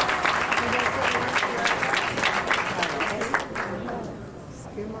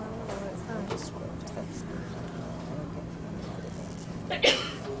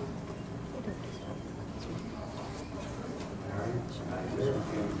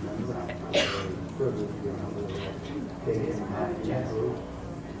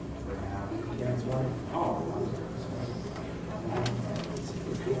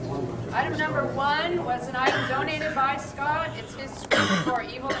 Item number 1 was an item donated by Scott. It's his script for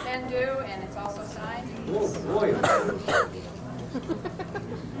Evil That Men Do, and it's also signed. Oh, boy.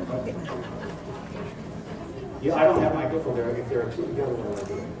 Yeah, I don't have my grip over there. If there are two together, what do I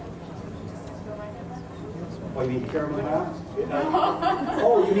do? Oh, you mean carry them out?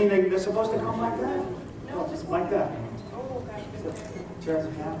 Oh, you mean they're supposed to come like that? No, just like that. Tear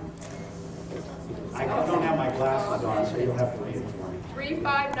them out? I don't have my glasses on, so you'll have to read it for me.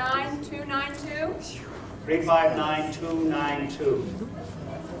 359292. 359292.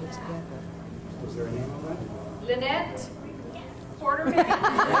 Was there a name on that? Lynette Porter. That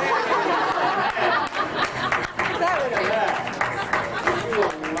would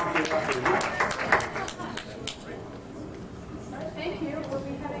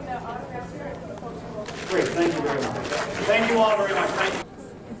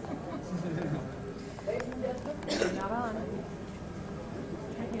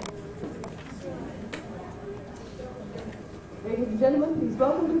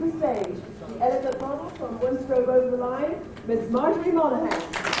from one stroke over the line, Miss Marjorie Monaghan.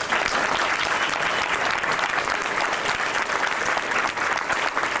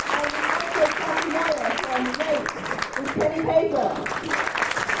 Peyser.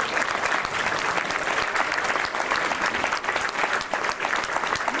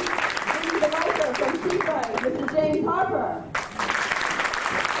 The writer from Whiteside, Mr. James Harper.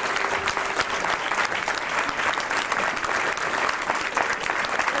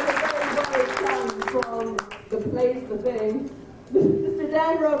 And a very wise son from the place, the thing,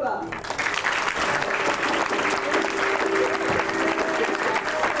 Mr. Roebuck.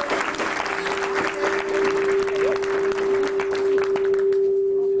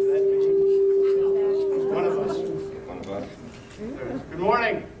 Good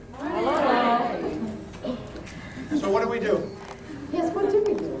morning. Hello. So what do we do? Yes, what do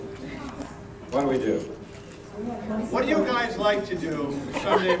we do? What do we do? What do you guys like to do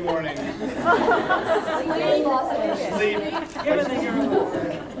Sunday morning? Sleep.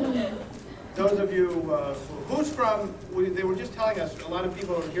 Those of you, who's from, they were just telling us, a lot of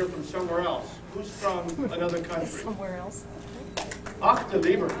people are here from somewhere else. Who's from another country? Somewhere else. Ach, du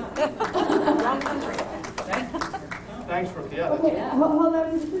Lieber. Wrong country. Thanks for the other. Okay, hold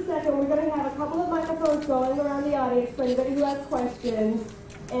on just a second. We're going to have a couple of microphones going around the audience for anybody who has questions.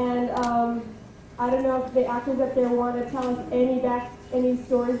 And I don't know if the actors up there want to tell us any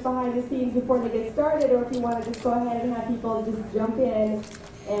stories behind the scenes before they get started, or if you want to just go ahead and have people just jump in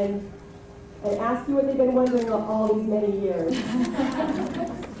and ask you what they've been wondering all these many years.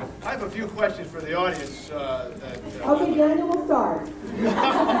 I have a few questions for the audience. Okay, Daniel will start.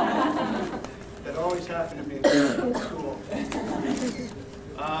 That always happen to me in school.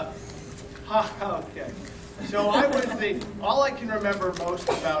 Okay. So all I can remember most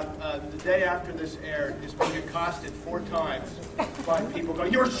about the day after this aired is being accosted 4 times by people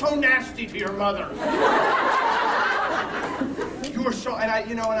going, "You're so nasty to your mother." You were so, and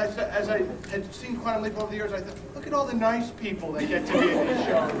as I had seen Quantum Leap over the years, I thought, look at all the nice people that get to be in this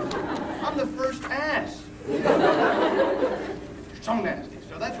show. I'm the first ass. You're so nasty.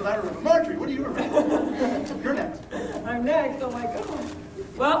 So that's what I remember. Marjorie, what do you remember? You're next. I'm next. Oh my God.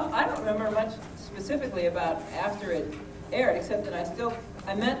 Well, I don't remember much specifically about after it aired, except that I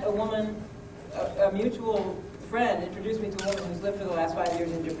met a woman, a mutual friend introduced me to a woman who's lived for the last 5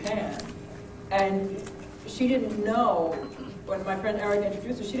 years in Japan. And she didn't know, when my friend Eric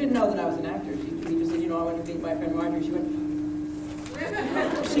introduced her, she didn't know that I was an actor. He just said, I want to meet my friend Marjorie. She went,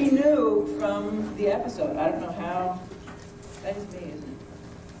 she knew from the episode. I don't know how. That is me, isn't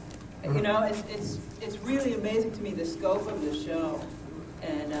it? It's really amazing to me, the scope of the show,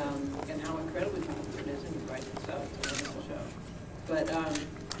 and how incredibly difficult it is, and you write yourself. It's a wonderful show. But I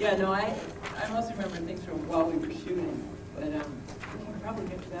mostly remember things from while we were shooting. But we can probably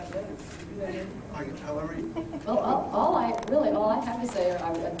get to that later. Well, all I have to say,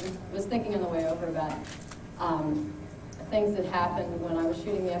 I was thinking on the way over about things that happened when I was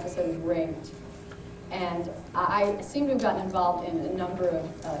shooting the episode of Raped. And I seem to have gotten involved in a number of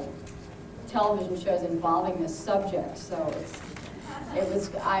television shows involving this subject. So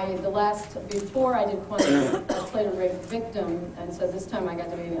before I did Quantum, I played a rape victim, and so this time I got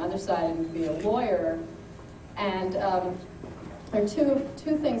to be on the other side and be a lawyer. And there are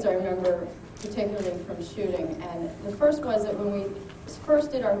two things I remember particularly from shooting. And the first was that when we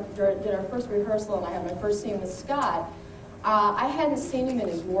first did our first rehearsal and I had my first scene with Scott, I hadn't seen him in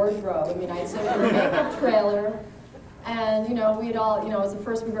his wardrobe. I mean, I'd seen him in a makeup trailer, and we'd all, it was the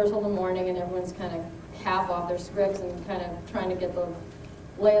first rehearsal in the morning, and everyone's kind of half off their scripts and kind of trying to get the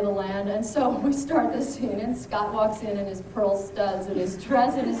lay of the land. And so we start the scene, and Scott walks in his pearl studs and his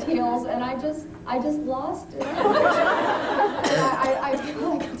dress and his heels, and I just lost it. I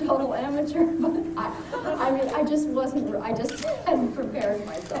feel like a total amateur, but I just hadn't prepared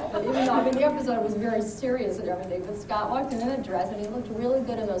myself. And even though, the episode was very serious and everything, but Scott walked in a dress, and he looked really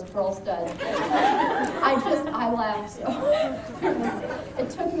good in those pearl studs. I laughed so. It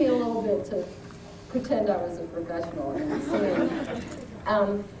took me a little bit to pretend I was a professional in the scene.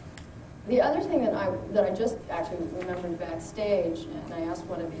 The other thing that I just actually remembered backstage, and I asked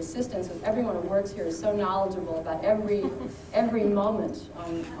one of the assistants, everyone who works here is so knowledgeable about every moment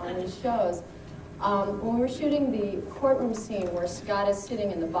on these shows. When we were shooting the courtroom scene where Scott is sitting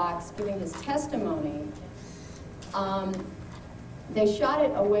in the box giving his testimony, they shot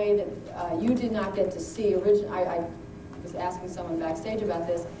it a way that you did not get to see. I was asking someone backstage about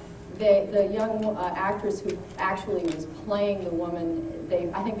this. The young actress who actually was playing the woman,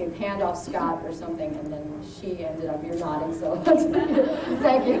 I think they panned off Scott or something, and then she ended up, you're nodding, so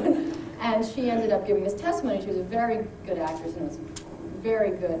thank you. And she ended up giving this testimony. She was a very good actress, and it was a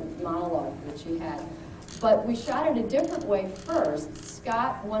very good monologue that she had. But we shot it a different way first.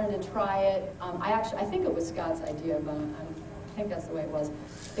 Scott wanted to try it. I think it was Scott's idea, but I think that's the way it was.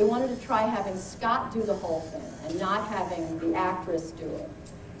 They wanted to try having Scott do the whole thing and not having the actress do it.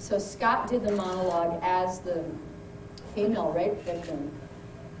 So Scott did the monologue as the female rape victim,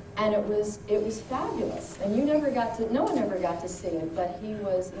 and it was fabulous. And no one ever got to see it, but he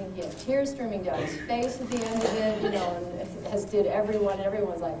had tears streaming down his face at the end of it, and as did everyone. And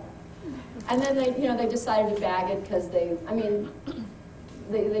everyone was like, and then they decided to bag it because they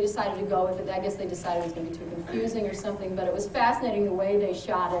decided to go with it. I guess they decided it was going to be too confusing or something, but it was fascinating the way they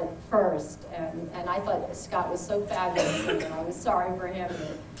shot it first. And I thought Scott was so fabulous, and I was sorry for him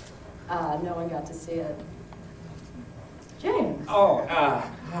that no one got to see it. James. Oh,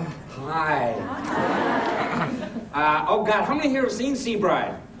 hi. Oh God, how many here have seen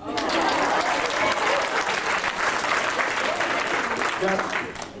Seabride? Just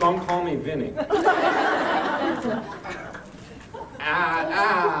don't call me Vinny.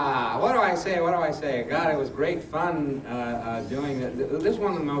 What do I say? God, it was great fun doing it. This is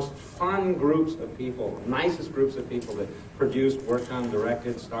one of the most fun groups of people, nicest groups of people that produced, worked on,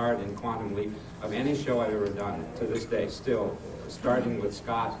 directed, starred in Quantum Leap of any show I've ever done to this day, still, starting with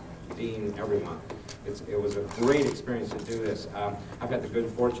Scott, Dean, everyone. It was a great experience to do this. I've had the good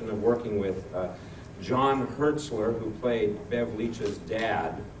fortune of working with John Hertzler, who played Bev Leach's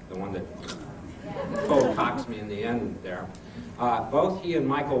dad, the one that coaxed me in the end there. Both he and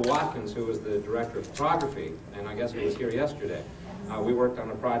Michael Watkins, who was the director of photography, and I guess he was here yesterday, we worked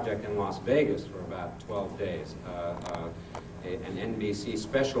on a project in Las Vegas for about 12 days, an NBC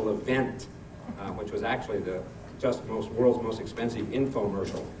special event, which was actually the world's most expensive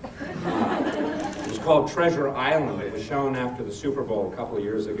infomercial. It was called Treasure Island. It was shown after the Super Bowl a couple of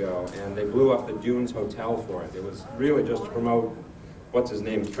years ago, and they blew up the Dunes Hotel for it. It was really just to promote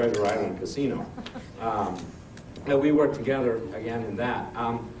what's-his-name's Treasure Island Casino. We worked together again in that.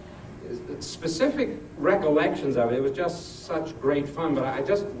 Specific recollections of it, it was just such great fun, but I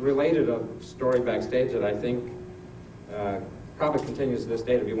just related a story backstage that I think probably continues to this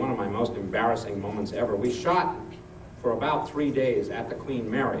day to be one of my most embarrassing moments ever. We shot for about 3 days at the Queen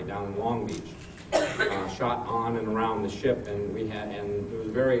Mary down in Long Beach. Shot on and around the ship, and it was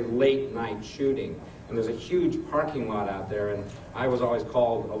a very late night shooting. And there's a huge parking lot out there, and I was always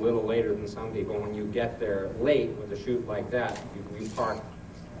called a little later than some people. When you get there late with a shoot like that, you park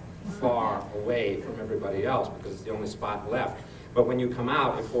far away from everybody else because it's the only spot left. But when you come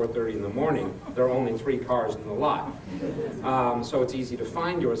out at 4:30 in the morning, there are only 3 cars in the lot. So it's easy to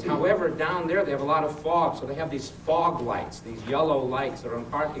find yours. However, down there they have a lot of fog, so they have these fog lights, these yellow lights that are on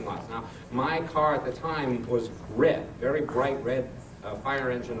parking lots. Now, my car at the time was red, very bright red,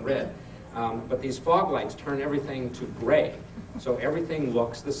 fire engine red. But these fog lights turn everything to gray. So everything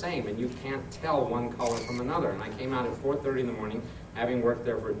looks the same, and you can't tell one color from another. And I came out at 4:30 in the morning, having worked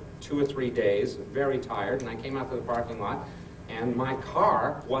there for 2 or 3 days, very tired, and I came out to the parking lot, and my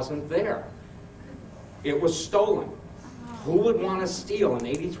car wasn't there. It was stolen. Who would want to steal an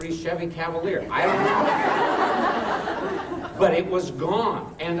 '83 Chevy Cavalier? I don't know. But it was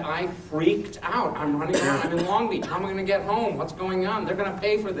gone, and I freaked out. I'm running around. I'm in Long Beach. How am I going to get home? What's going on? They're going to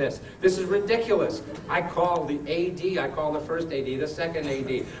pay for this. This is ridiculous. I call the AD. I call the first AD, the second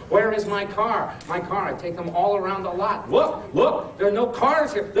AD. Where is my car? My car. I take them all around the lot. Look, there are no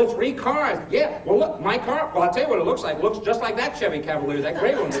cars here. There's 3 cars. Yeah, well, look, my car. Well, I'll tell you what it looks like. It looks just like that Chevy Cavalier, that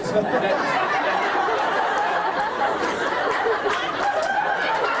gray one.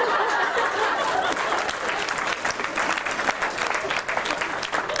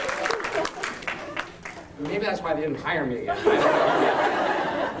 Maybe that's why they didn't hire me again.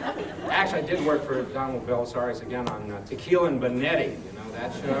 Actually, I did work for Donald Belsaris again on Tequila and Bonetti. You know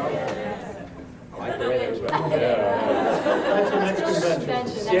that show? I like the way they was. That's the next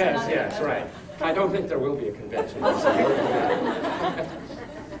convention. Yes, right. I don't think there will be a convention.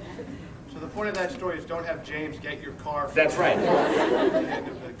 So the point of that story is don't have James get your car. That's right. At the end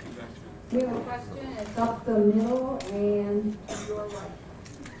of the convention. We have a question. It's up the middle, and your right.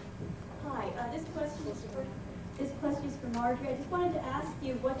 Hi, this question is for Marjorie. I just wanted to ask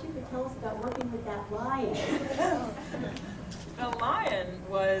you what you could tell us about working with that lion. The lion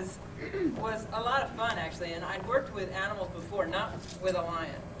was a lot of fun, actually, and I'd worked with animals before, not with a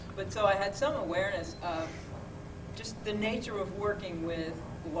lion. But so I had some awareness of just the nature of working with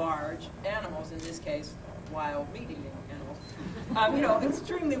large animals, in this case, wild meat-eating animals.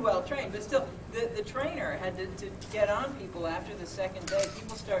 Extremely well trained, but still, the trainer had to get on people after the second day.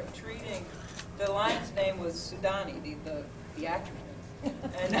 People start treating, the lion's name was Sudani, the actor's name.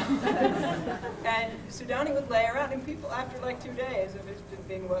 And Sudani would lay around, and people, after like 2 days of it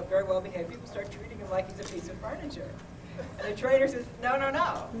being very well behaved, people start treating him like he's a piece of furniture. And the trainer says, no, no,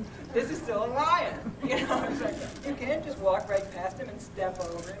 no, this is still a lion. You know, it's like, you can't just walk right past him and step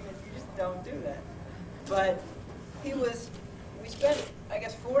over him, and you just don't do that. But we spent, I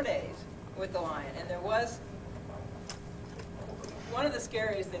guess, 4 days with the lion, and there was, one of the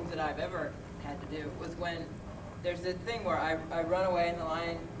scariest things that I've ever had to do was when there's this thing where I run away and the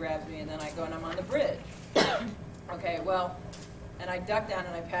lion grabs me, and then I go and I'm on the bridge. Okay, well, and I duck down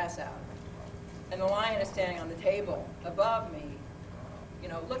and I pass out. And the lion is standing on the table above me, you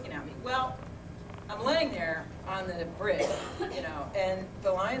know, looking at me. Well, I'm laying there on the bridge, you know, and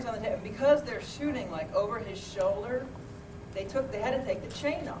the lion's on the table. Because they're shooting like over his shoulder, they had to take the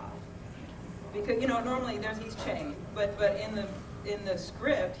chain off. Because, you know, normally he's chained, but in the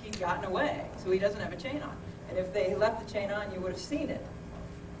script, he'd gotten away, so he doesn't have a chain on. And if they left the chain on, you would have seen it.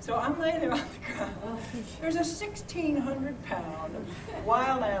 So I'm laying there on the ground. There's a 1,600-pound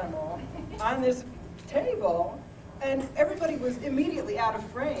wild animal on this table, and everybody was immediately out of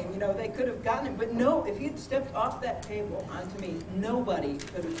frame. You know, they could have gotten him, but no, if he had stepped off that table onto me, nobody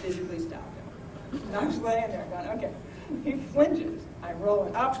could have physically stopped him. And I was laying there going, okay. He flinches. I'm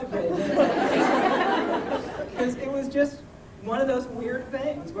rolling off the bridge. Because it was just one of those weird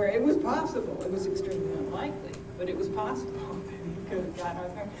things where it was possible. It was extremely unlikely, but it was possible that he could have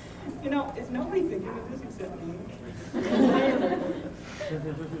gotten out. You know, is nobody thinking of this except me?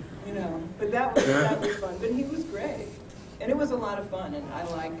 You know, but that was fun. But he was great, and it was a lot of fun. And I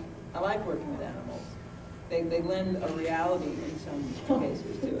like working with animals. They lend a reality in some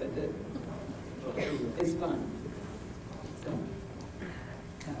cases to it that is fun. So,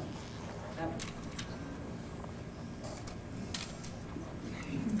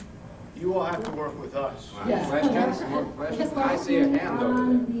 You all have to work with us. Yes. Questions? More questions? I see a hand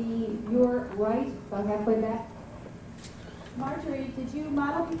over there. Your right, about halfway back. Marjorie, did you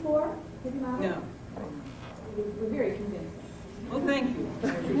model before? Did you model? No. We're very convincing. Well, thank you.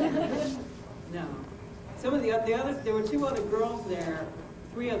 No. Some of the others, there were 2 other girls there,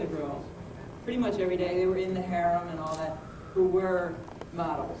 3 other girls, pretty much every day. They were in the harem and all that, who were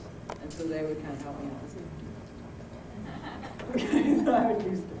models. And so they would kind of help me out. Okay, so I would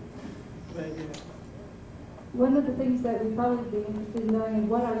use them. But, yeah. One of the things that we'd probably be interested in knowing is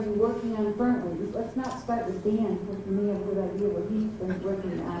what are you working on currently? Let's not start with Dan, because for me I have a good idea what he's been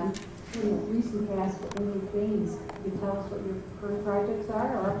working on. In the recent past, any things, you tell us what your current projects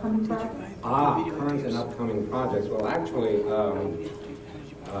are, or upcoming projects? Current and upcoming projects. Well, actually,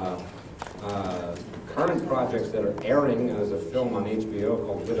 current projects that are airing as a film on HBO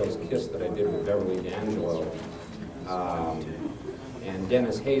called Widow's Kiss that I did with Beverly D'Angelo. And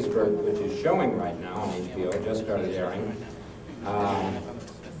Dennis Haysbert, which is showing right now on HBO, just started airing.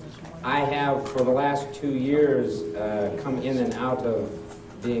 I have, for the last 2 years, come in and out of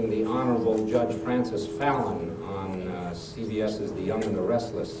being the Honorable Judge Francis Fallon on CBS's The Young and the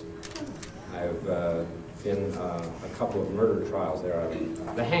Restless. I've been a couple of murder trials there.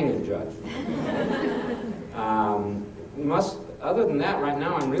 I'm the hanging judge. Other than that, right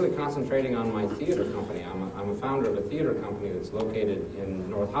now I'm really concentrating on my theater company. I'm a founder of a theater company that's located in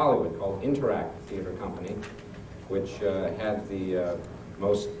North Hollywood called Interact Theater Company, which had the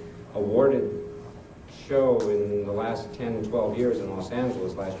most awarded show in the last 10, 12 years in Los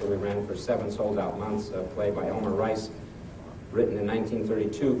Angeles. Last year we ran for 7 sold-out months, a play by Elmer Rice, written in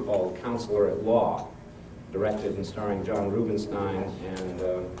 1932 called Counselor at Law, directed and starring John Rubinstein, and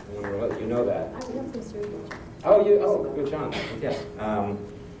I'm going to let you know that. Good, John, yes.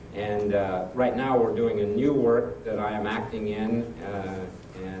 And right now we're doing a new work that I am acting in,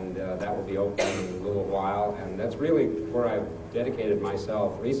 and that will be open in a little while, and that's really where I've dedicated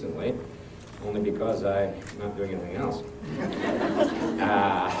myself recently, only because I'm not doing anything else.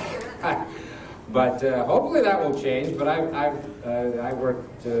 But hopefully that will change, but I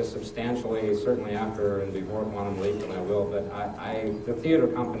worked substantially, certainly after and before Quantum Leap, and I will, but the theater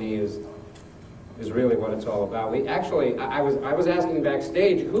company is really what it's all about. I was asking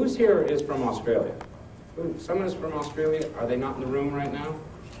backstage, who's here is from Australia? Someone is from Australia? Are they not in the room right now?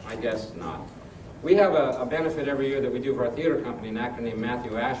 I guess not. We have a benefit every year that we do for our theater company, an actor named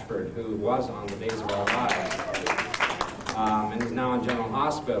Matthew Ashford, who was on The Days of Our Lives, and is now on General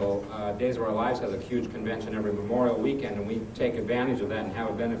Hospital. Days of Our Lives has a huge convention every Memorial weekend, and we take advantage of that and have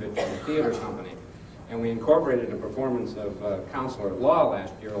a benefit for the theater company. And we incorporated a performance of Counselor at Law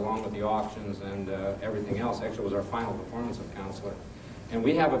last year, along with the auctions and everything else. Actually, it was our final performance of Counselor. And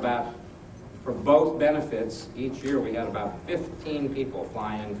we have about, for both benefits, each year we had about 15 people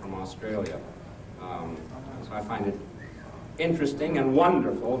fly in from Australia. So I find it interesting and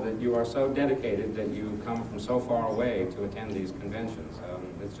wonderful that you are so dedicated that you come from so far away to attend these conventions.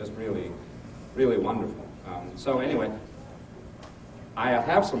 It's just really, really wonderful. So anyway, I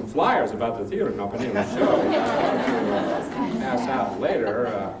have some flyers about the theater company and the show to pass out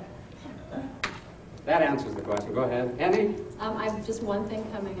later. That answers the question. Go ahead. Andy? I have just one thing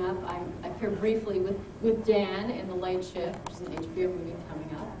coming up. I appear briefly with Dan in The Late Shift, which is an HBO movie coming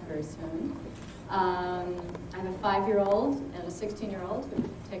up very soon. I have a 5-year-old and a 16-year-old who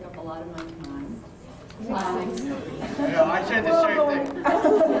take up a lot of my time. Yeah, I said the same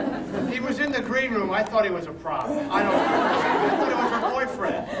thing. He was in the green room. I thought he was a prop. I thought it was her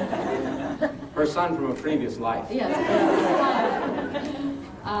boyfriend. Her son from a previous life. Yes.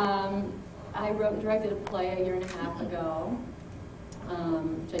 I wrote and directed a play a year and a half ago,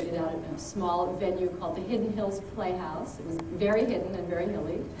 which I did out at a small venue called the Hidden Hills Playhouse. It was very hidden and very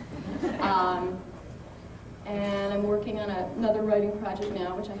hilly. And I'm working on another writing project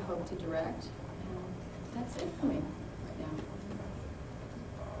now, which I hope to direct. That's it for me right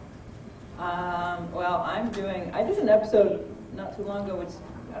now. Well, I did an episode not too long ago, which,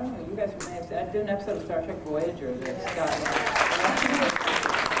 I don't know, you guys may have seen. I did an episode of Star Trek Voyager that Scott.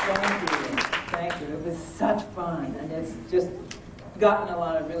 Thank you. It was such fun, and it's just gotten a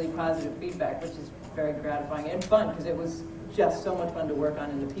lot of really positive feedback, which is very gratifying and fun, because it was just so much fun to work on,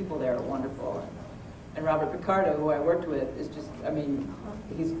 and the people there are wonderful. And Robert Picardo, who I worked with, is just, I mean,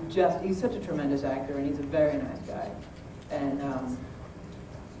 he's such a tremendous actor, and he's a very nice guy. And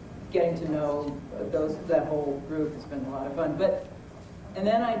getting to know that whole group has been a lot of fun. And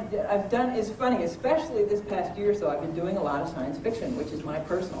then I've done, it's funny, especially this past year or so, I've been doing a lot of science fiction, which is my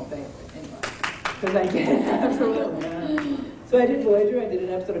personal favorite, anyway. Because I did, absolutely. Yeah. So I did Voyager, I did an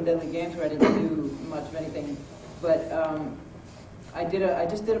episode of Deadly Games where I didn't do much of anything, but I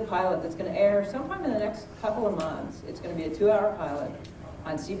just did a pilot that's going to air sometime in the next couple of months. It's going to be a 2-hour pilot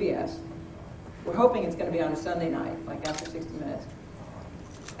on CBS. We're hoping it's going to be on a Sunday night, like after 60 Minutes.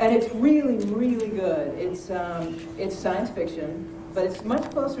 And it's really, really good. It's science fiction, but it's much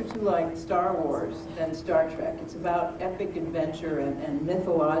closer to like Star Wars than Star Trek. It's about epic adventure and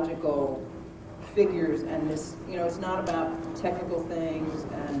mythological figures, and this, it's not about technical things,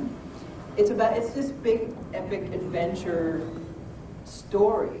 and it's this big epic adventure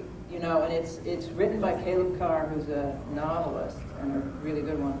story, and it's written by Caleb Carr, who's a novelist and a really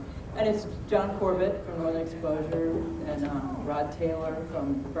good one. And it's John Corbett from Northern Exposure, and Rod Taylor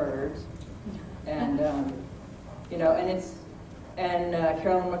from Birds, and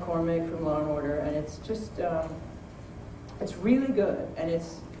Carolyn McCormick from Law and Order, and it's just it's really good, and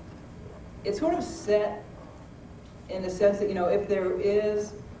it's sort of set in the sense that if there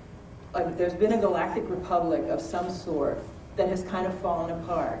is there's been a galactic republic of some sort that has kind of fallen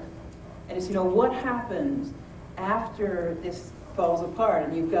apart, and it's what happens after this falls apart,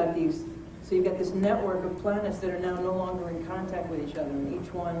 and you've got this network of planets that are now no longer in contact with each other, and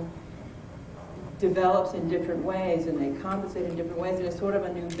each one develops in different ways, and they compensate in different ways, and it's sort of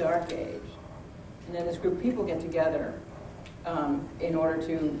a new dark age. And then this group of people get together in order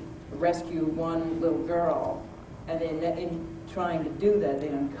to rescue one little girl, and in trying to do that, they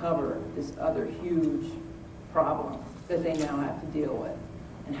uncover this other huge problem that they now have to deal with.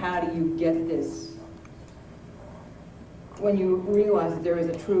 And how do you get this, when you realize that there is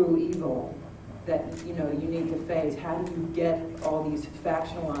a true evil that you need to face, how do you get all these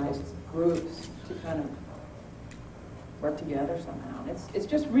factionalized groups to kind of work together somehow? And it's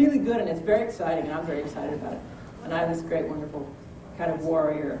just really good, and it's very exciting, and I'm very excited about it. And I have this great, wonderful kind of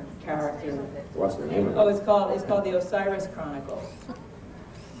warrior character. What's the name of it? Oh, it's called the Osiris Chronicles.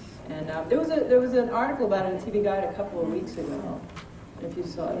 And there was an article about it in TV Guide a couple of weeks ago. And if you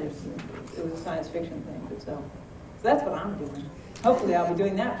saw it, it was a science fiction thing. But so that's what I'm doing. Hopefully, I'll be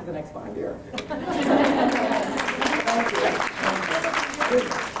doing that for the next 5 years.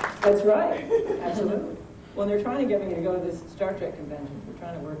 That's right. Absolutely. Well, they're trying to get me to go to this Star Trek convention. We're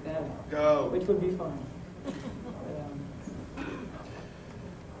trying to work that out. Go. Which would be fun.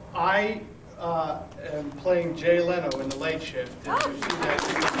 I am playing Jay Leno in The Late Shift. Did you see that?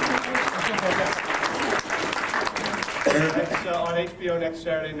 That's on HBO next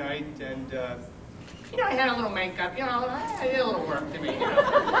Saturday night, and I had a little makeup, I did a little work to me, and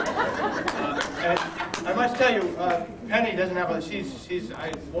I must tell you, Penny doesn't have a,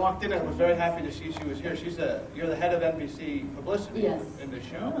 I walked in and was very happy to see she was here. You're the head of NBC publicity in the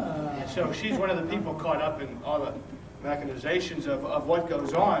show. So she's one of the people caught up in all the mechanizations of what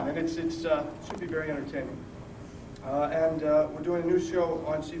goes on, and it should be very entertaining. And we're doing a new show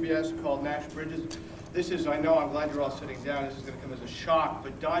on CBS called Nash Bridges. This is, I'm glad you're all sitting down, this is going to come as a shock,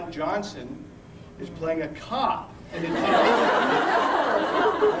 but Don Johnson is playing a cop. in the TV.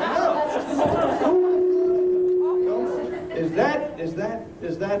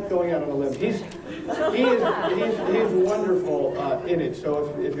 Is that going out on a limb? He's wonderful in it.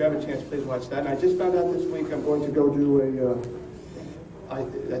 So if you have a chance, please watch that. And I just found out this week I'm going to go do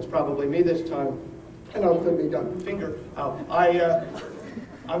that's probably me this time. And I'll put me down, finger out.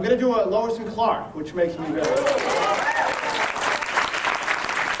 I'm going to do a Lois and Clark, which makes me very.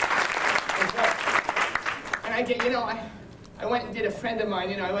 And I get, I went and did a friend of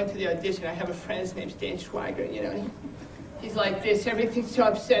mine. I went to the audition. I have a friend. His name's Dan Schweiger. He's like this, everything's so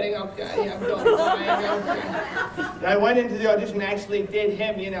upsetting, okay, I'm going crying, okay. And I went into the audition and actually did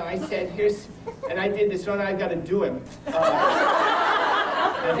him, I said, and I did this one, I got to do him.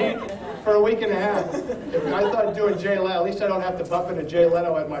 And for a week and a half, I thought doing Jay Leno, at least I don't have to bump into Jay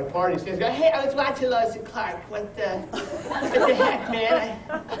Leno at my parties. He's going, hey, I was watching Lois and Clark, what the heck, man?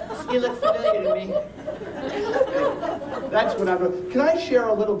 You look familiar to me. That's what I'm doing. Can I share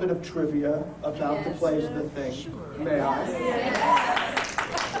a little bit of trivia about the plays of the thing? Sure. May I?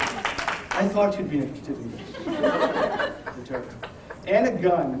 I thought you'd be interested in this. Anna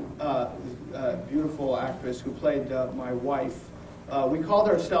Gunn, beautiful actress who played my wife. We called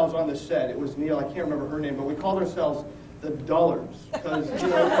ourselves on the set, it was Neil, I can't remember her name, but we called ourselves the Dullards. Because,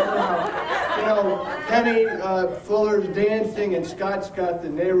 Penny Fuller's dancing and Scott's got the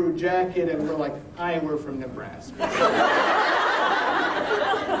Nehru jacket and we're like, hi, we're from Nebraska.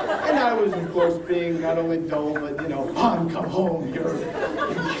 And I was, of course, being not only dull, but, Vaughn, come home, you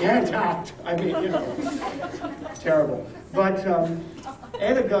can't act. I mean, terrible. But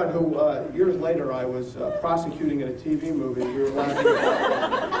Anna Gunn, who years later I was prosecuting in a TV movie, we were laughing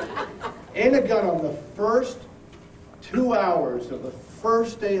about. Anna Gunn, on the first 2 hours of the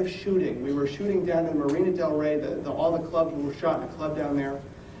first day of shooting, we were shooting down in Marina Del Rey, all the clubs, we were shot in a club down there,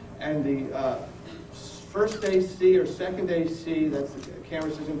 and the first AC or second AC, that's the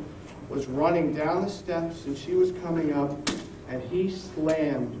camera system, was running down the steps, and she was coming up, and he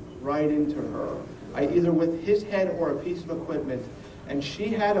slammed right into her, either with his head or a piece of equipment, and she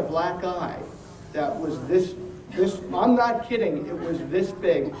had a black eye that was this, I'm not kidding, it was this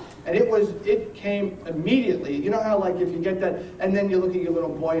big, and it came immediately. You know how, like, if you get that, and then you look at your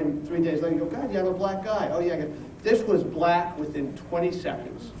little boy, and 3 days later you go, God, you have a black eye. Oh yeah, this was black within 20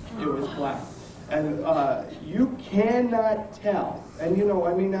 seconds. It was black. And you cannot tell. And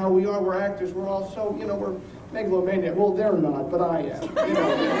now we're actors, we're all so, we're megalomaniac. Well, they're not, but I am.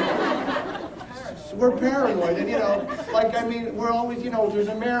 We're paranoid, and we're always, there's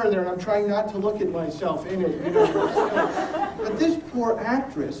a mirror there, and I'm trying not to look at myself in it, But this poor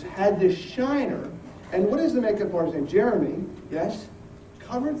actress had this shiner, and what is the makeup artist name? Jeremy, yes,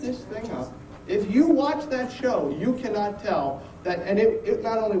 covered this thing up. If you watch that show, you cannot tell that, and it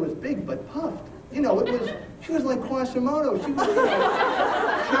not only was big, but puffed. She was like Quasimodo, she was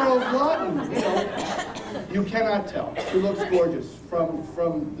Charles Lawton, You cannot tell. She looks gorgeous from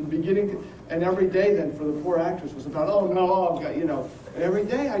the beginning, and every day then for the poor actress was about, oh no, and every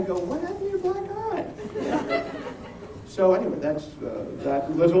day I go, what happened to your black eye? So anyway, that's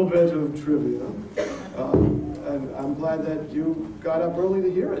that little bit of trivia, and I'm glad that you got up early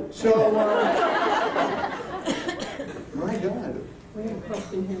to hear it. So, my God. We have a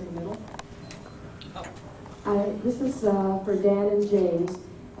question here in the middle. This is for Dan and James.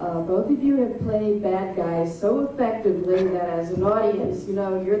 Both of you have played bad guys so effectively that as an audience,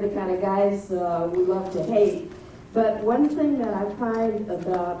 you're the kind of guys we love to hate. But one thing that I find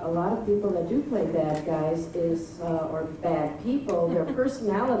about a lot of people that do play bad guys is, or bad people, their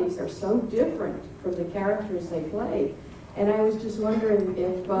personalities are so different from the characters they play. And I was just wondering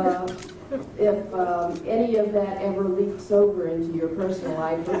if any of that ever leaks over into your personal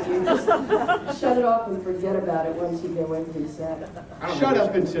life, or you just shut it off and forget about it once you go into the set. Shut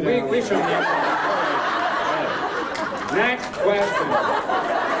up and sit down. We should Next question.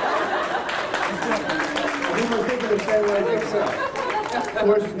 We were thinking the same way. I think so.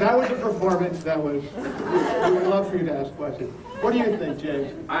 That was a performance. That was. We would love for you to ask questions. What do you think,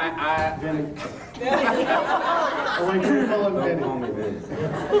 James? Vinny. Don't call me Vinny.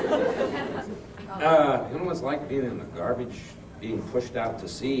 You know what it's like being in the garbage, being pushed out to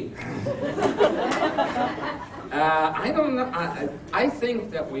sea? I don't know. I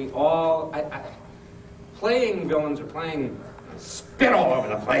think that we all, playing villains are playing spit all over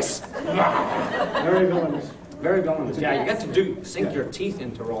the place. Very villainous. Very villainous. Yeah, you get to sink your teeth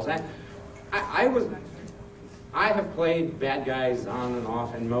into roles. I have played bad guys on and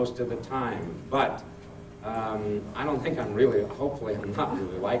off and most of the time, but I don't think I'm really, hopefully I'm not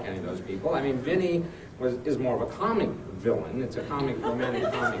really like any of those people. I mean, Vinny is more of a comic villain. It's a comic,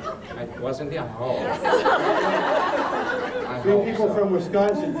 romantic comic. Wasn't he? I hope. Few people from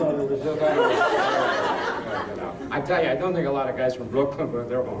Wisconsin thought it was. I tell you, I don't think a lot of guys from Brooklyn were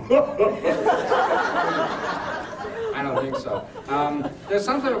there going, I don't think so. There's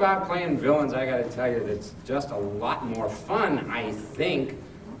something about playing villains, I gotta tell you, that's just a lot more fun, I think,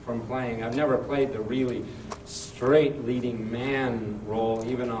 from playing. I've never played the really straight leading man role,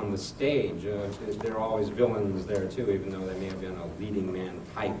 even on the stage. There are always villains there too, even though they may have been a leading man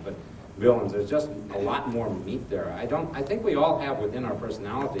type, but villains, there's just a lot more meat there. I think we all have within our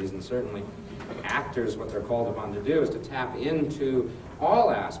personalities, and certainly actors, what they're called upon to do is to tap into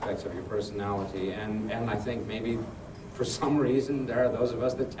all aspects of your personality, and I think maybe for some reason there are those of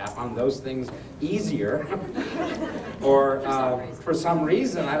us that tap on those things easier or for some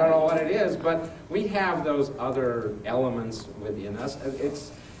reason, I don't know what it is, but we have those other elements within us.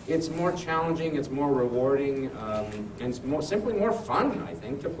 It's more challenging, it's more rewarding, and it's simply more fun, I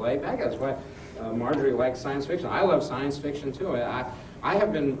think, to play back. That's why Marjorie likes science fiction. I love science fiction too.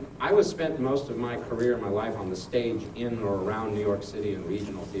 I was spent most of my career, my life on the stage in or around New York City and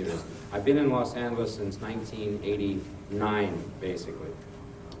regional theaters. I've been in Los Angeles since 1989, basically.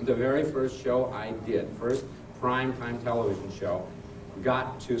 The very first show I did, first primetime television show,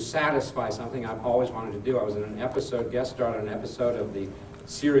 got to satisfy something I've always wanted to do. I was in an episode, guest starred on an episode of the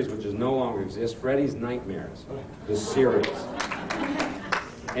series which is no longer exists, Freddy's Nightmares, the series.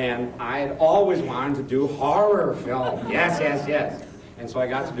 And I had always wanted to do horror film. Yes, yes, yes. And so I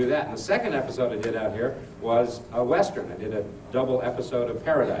got to do that. And the second episode I did out here was a Western. I did a double episode of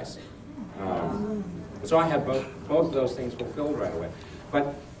Paradise. So I had both of those things fulfilled right away.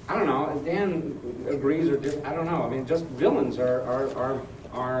 But I don't know, Dan agrees or just, I don't know. I mean, just villains are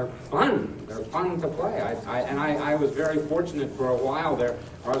fun. They're fun to play. I was very fortunate for a while there.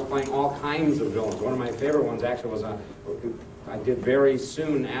 I was playing all kinds of villains. One of my favorite ones actually was I did very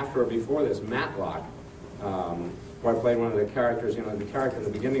soon after or before this, Matlock, where I played one of the characters. You know, the character in the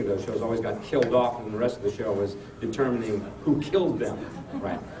beginning of those shows always got killed off, and the rest of the show was determining who killed them,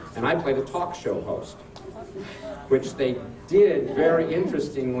 right? And I played a talk show host, which they did very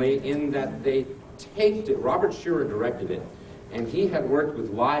interestingly in that they taped it. Robert Shearer directed it, and he had worked with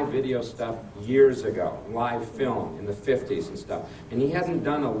live video stuff years ago, live film in the 50s and stuff, and he hadn't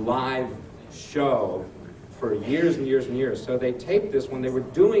done a live show for years and years and years. So they taped this when they were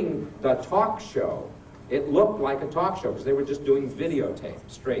doing the talk show. It looked like a talk show because they were just doing videotape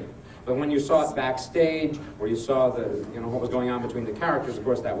straight. But when you saw it backstage, or you saw what was going on between the characters, of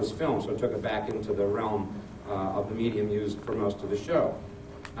course that was film, so it took it back into the realm of the medium used for most of the show.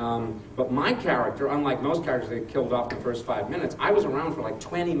 But my character, unlike most characters that get killed off in the first 5 minutes, I was around for like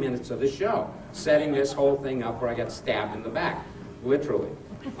 20 minutes of the show, setting this whole thing up where I got stabbed in the back, literally.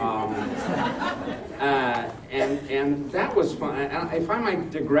 And that was fun. If I might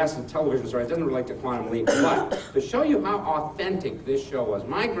digress in television story, it doesn't relate to Quantum Leap, but to show you how authentic this show was,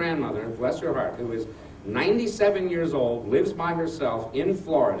 my grandmother, bless her heart, who is 97 years old, lives by herself in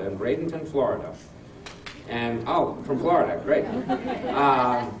Florida, in Bradenton, Florida. And, oh, from Florida, great.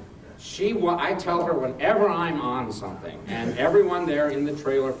 I tell her whenever I'm on something, and everyone there in the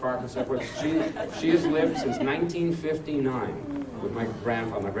trailer park and so forth, she has lived since 1959 with my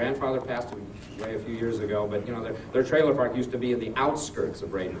grandfather. My grandfather passed away a few years ago, but you know, their trailer park used to be in the outskirts of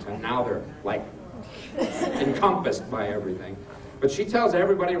Bradenton. Now they're like encompassed by everything. But she tells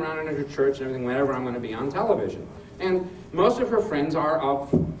everybody around in her church and everything whenever I'm going to be on television. And most of her friends are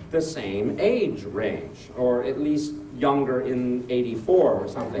of the same age range, or at least younger in 84 or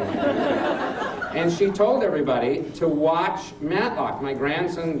something like that. And she told everybody to watch Matlock. My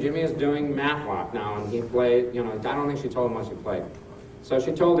grandson Jimmy is doing Matlock now, and he played, I don't think she told him what she played. So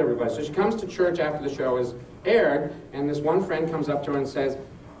she told everybody. So she comes to church after the show is aired, and this one friend comes up to her and says,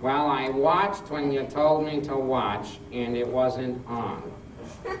 "Well, I watched when you told me to watch, and it wasn't on."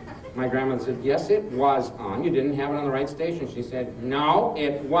 My grandmother said, "Yes, it was on. You didn't have it on the right station." She said, "No,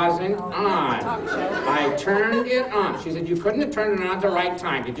 it wasn't on. I turned it on." She said, "You couldn't have turned it on at the right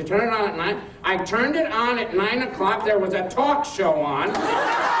time. Did you turn it on at 9? I turned it on at 9 o'clock. There was a talk show on."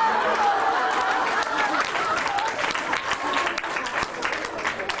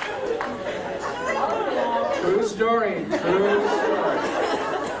 True story. True story.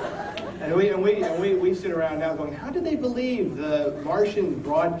 And we sit around now going, how did they believe the Martian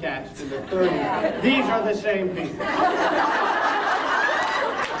broadcast in the 30s? These are the same people.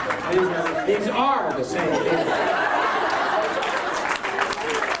 These are the same people.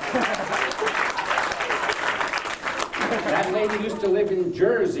 That lady used to live in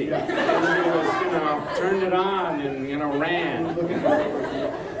Jersey. And she was, turned it on and, ran.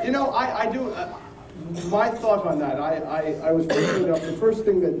 I do. my thought on that, I was thinking of the first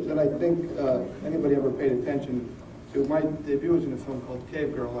thing that I think anybody ever paid attention to. My debut was in a film called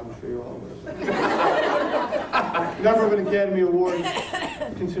Cave Girl, I'm sure you're all aware of that. Number of an Academy Award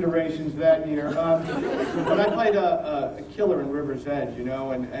considerations that year. But I played a killer in River's Edge, you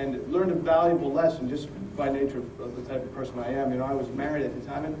know, and learned a valuable lesson just by nature of the type of person I am. You know, I was married at the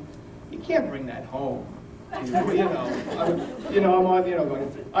time, and you can't bring that home. I'm on,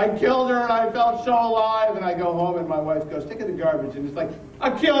 going, I killed her and I felt so alive, and I go home and my wife goes, take it to garbage, and it's like,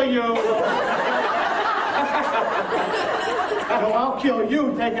 I'll kill you. No, I'll kill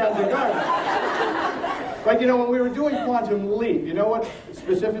you, take out the garbage. But you know, when we were doing Quantum Leap, you know what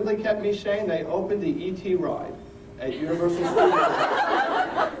specifically kept me sane? They opened the E.T. ride at Universal Studios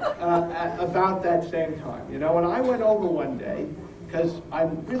at about that same time, you know, and I went over one day, because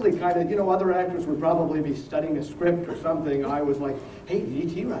I'm really kind of, you know, other actors would probably be studying a script or something. I was like, hey, the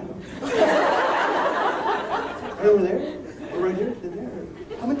E.T. ride. Right over there? Right here? There.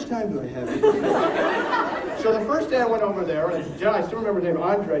 How much time do I have? So the first day I went over there, and I still remember his name,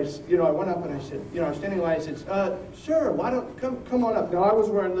 Andres, you know, I went up and I said, you know, I was standing in line, I said, sir, why don't, come on up. Now, I was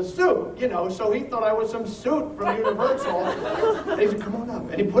wearing the suit, you know, so he thought I was some suit from Universal. And he said, come on up.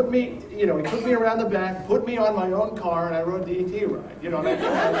 And he put me, you know, he took me around the back, put me on my own car, and I rode the E.T. ride. You know,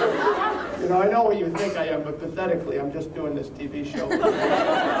 and I know what you think I am, but pathetically, I'm just doing this TV show.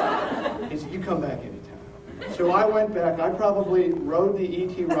 He said, you come back anytime. So I went back, I probably rode the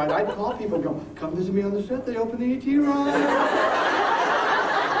E.T. ride. I'd call people and go, come visit me on the set, they opened the E.T. ride.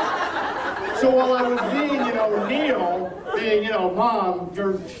 So while I was being, you know, Neil, being, you know, Mom,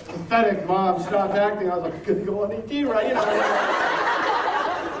 you're pathetic, Mom, stop acting, I was like, could go on E.T. ride, you know.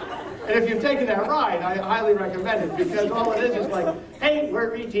 And if you've taken that ride, I highly recommend it, because all it is like, hey,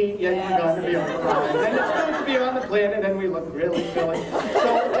 we're E.T., we're going to be on the ride. And it's going to be on the planet, and we look really silly.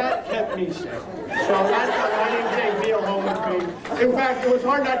 So that kept me safe. So that's why I didn't take Neil home with me. In fact, it was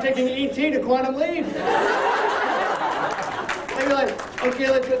hard not taking E.T. to Quantum Leap. They'd be like, okay,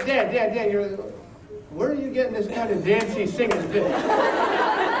 let's go, Dad, you're, where are you getting this kind of dancey singing bit?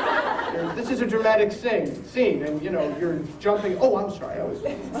 This is a dramatic scene, and you know, you're jumping, oh, I'm sorry,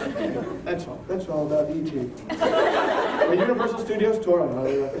 that's all about E.T. The Universal Studios tour, I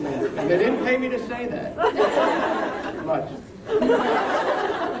highly recommend it. And they didn't pay me to say that. Much.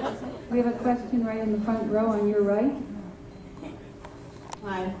 We have a question right in the front row on your right.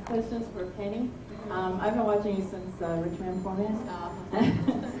 Hi, questions for Penny. I've been watching you since Rich Man Poor Man,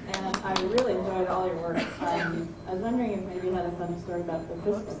 and I really enjoyed all your work. I was wondering if maybe you had a funny story about the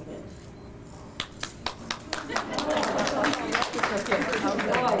Fiscal Kid. Oh,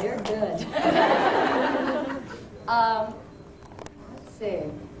 boy, you're good. Let's see.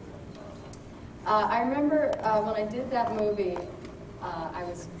 I remember when I did that movie, I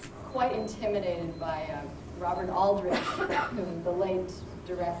was quite intimidated by Robert Aldrich, who the late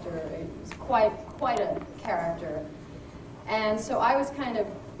director, was quite a character. And so I was kind of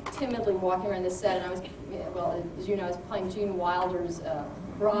timidly walking around the set, and I was, well, as you know, I was playing Gene Wilder's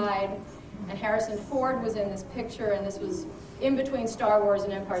bride, and Harrison Ford was in this picture, and this was in between Star Wars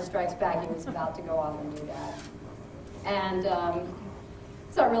and Empire Strikes Back. He was about to go off and do that. And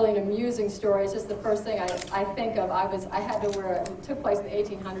it's not really an amusing story. It's just the first thing I think of. I had to wear, it took place in the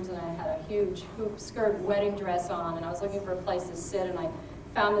 1800s, and I had a huge hoop skirt wedding dress on, and I was looking for a place to sit, and I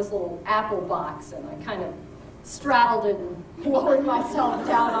found this little apple box, and I kind of straddled it and lowered myself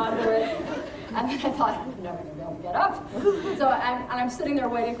down onto it. And then I thought, I'm never going to be able to get up. So I'm sitting there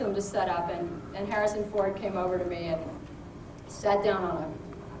waiting for them to set up, and Harrison Ford came over to me and sat down on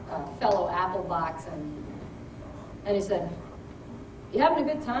a fellow apple box, and he said, you having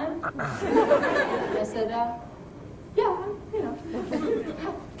a good time? And I said, yeah, you know.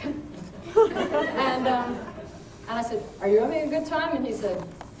 And I said, are you having a good time? And he said,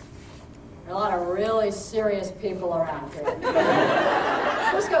 there are a lot of really serious people around here.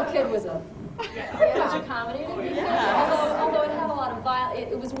 Frisco Kid was a comedy. Although it had a lot of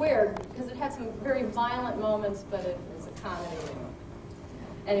it was weird, because it had some very violent moments, but it was a comedy.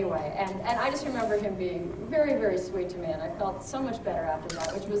 Anyway, and I just remember him being very, very sweet to me, and I felt so much better after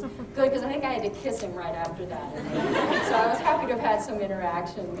that, which was good, because I think I had to kiss him right after that. So I was happy to have had some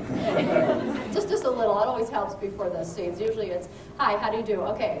interaction. Just a little. It always helps before those scenes. Usually it's, hi, how do you do?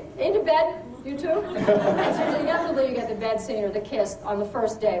 Okay, into bed, you two? And so inevitably you get the bed scene or the kiss on the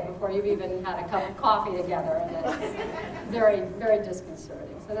first day before you've even had a cup of coffee together, and it's very, very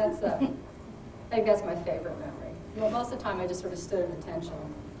disconcerting. So that's, I think that's my favorite memory. Well, most of the time I just sort of stood at attention,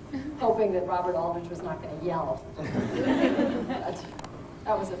 hoping that Robert Aldrich was not going to yell. But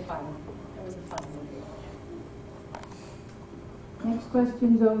that was a fun movie. Next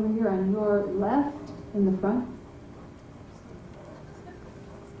question's over here on your left. in the front.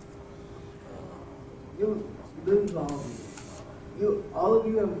 All of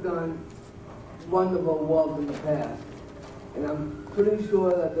you have done wonderful work in the past, and I'm pretty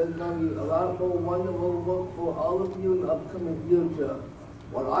sure that there's going to be a lot more wonderful work for all of you in the upcoming future.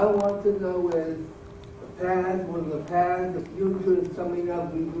 What I want to know is the past was the past, the future is coming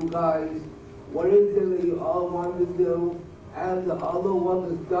up with you guys. What is it that you all want to do after all the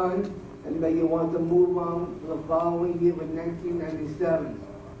work is done, and that you want to move on to the following year in 1997?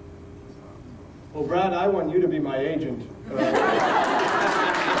 Well, Brad, I want you to be my agent.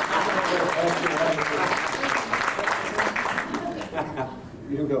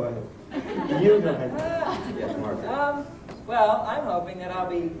 You go ahead. You go ahead. Yes, Mark. Well, I'm hoping that I'll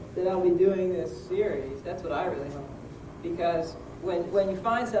be doing this series. That's what I really hope, because when you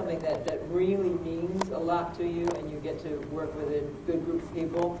find something that really means a lot to you, and you get to work with a good group of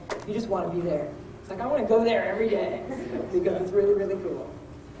people, you just want to be there. It's like I want to go there every day because it's really, really cool.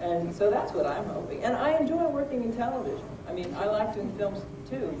 And so that's what I'm hoping. And I enjoy working in television. I mean, I like doing films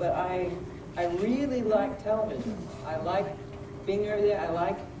too, but I really like television. I like being there every day. I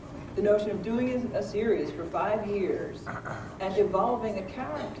like the notion of doing a series for 5 years and evolving a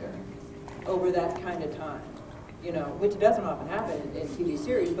character over that kind of time, you know, which doesn't often happen in TV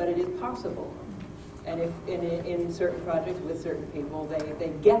series, but it is possible. And if in certain projects with certain people,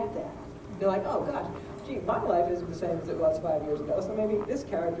 they get that. They're like, oh gosh, gee, my life isn't the same as it was 5 years ago, so maybe this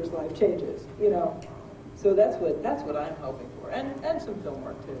character's life changes, you know. So that's what I'm hoping for, and some film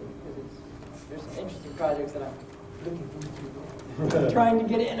work too, because there's some interesting projects that I'm looking forward to, trying to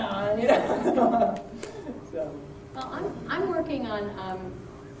get in on, you know. So. Well, I'm working on.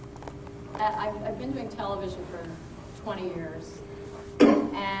 I've been doing television for 20 years,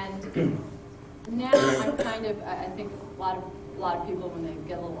 and now I'm kind of. I think a lot of people, when they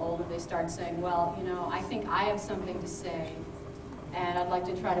get a little older, they start saying, well, you know, I think I have something to say, and I'd like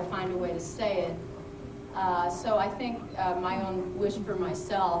to try to find a way to say it. So I think my own wish for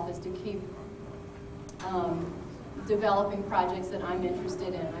myself is to keep developing projects that I'm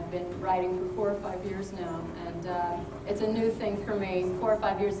interested in. I've been writing for 4 or 5 years now, and it's a new thing for me. 4 or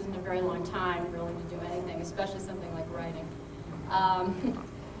 5 years isn't a very long time, really, to do anything, especially something like writing.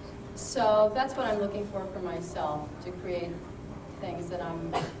 So that's what I'm looking for myself, to create things that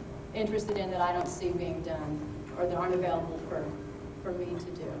I'm interested in that I don't see being done, or that aren't available for me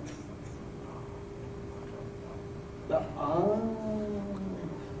to do.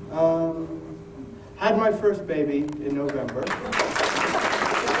 Had my first baby in November.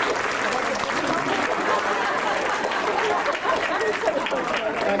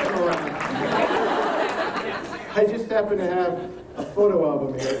 I just happen to have a photo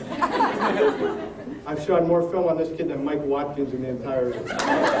album here. I've shot more film on this kid than Mike Watkins in the entire.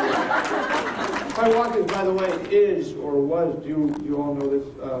 Mike Watkins, by the way, is or was. Do you all know this?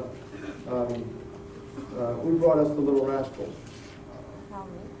 Who brought us The Little Rascals?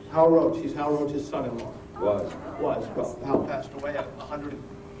 Hal Roach. He's Hal Roach's son-in-law. Was. Well, Hal passed away at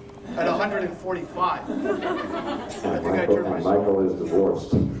 145. I think I turned myself. Michael is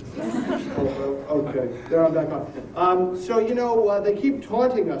divorced. Okay, there I'm back on. So, you know, they keep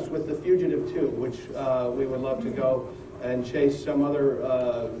taunting us with The Fugitive 2, which we would love to go and chase some other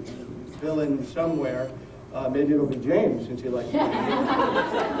villain somewhere. Maybe it'll be James, since he likes to.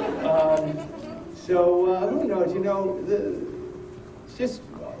 So, who knows, you know,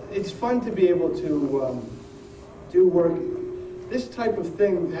 it's fun to be able to do work. This type of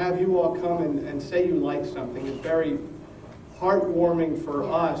thing, have you all come and say you like something, is very heartwarming for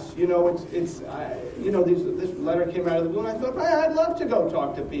us. You know, you know, this letter came out of the blue, and I thought, I'd love to go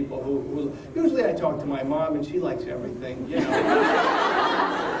talk to people who usually I talk to my mom, and she likes everything, you know.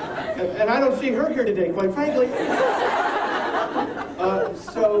 and I don't see her here today, quite frankly.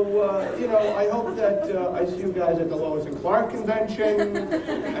 You know, I hope that I see you guys at the Lois and Clark convention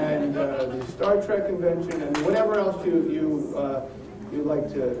and the Star Trek convention and whatever else you'd like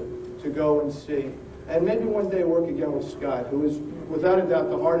to go and see. And maybe one day work again with Scott, who is, without a doubt,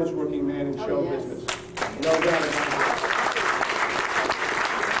 the hardest working man in show business. No doubt about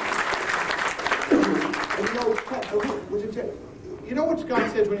it. You know what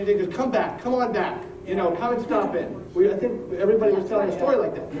Scott says when you think, come back, come on back. You know, come and stop in. I think everybody was telling a story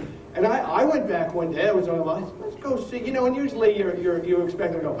like that. And I went back one day, I was on the line, let's go see, you know, and usually you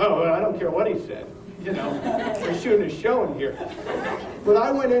expect them to go, oh, I don't care what he said. You know, they're shooting a show in here. But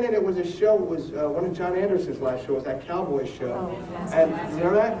I went in and it was a show, it was one of John Anderson's last shows, that cowboy show. Oh, and you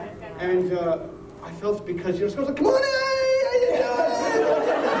remember that? And I felt, because, you know, Scott's like, come on in!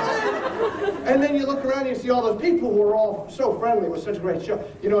 And then you look around and you see all those people who are all so friendly with such a great show.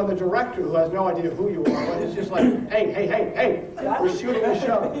 You know, and the director who has no idea who you are, and it's just like, hey, we're shooting a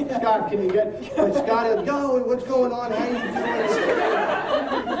show. Scott, can you get, and Scott is, yo, what's going on, how you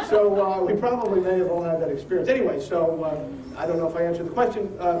doing? So we probably may have all had that experience. Anyway, so I don't know if I answered the question,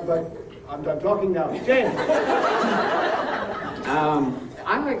 but I'm done talking now. James.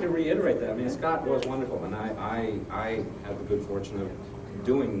 I'd like to reiterate that. I mean, Scott was wonderful, and I had the good fortune of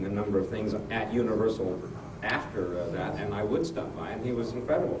doing a number of things at Universal after that, and I would stop by, and he was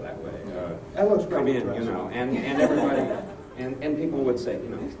incredible that way. That looks great. Come in, you know, and everybody, and people would say, you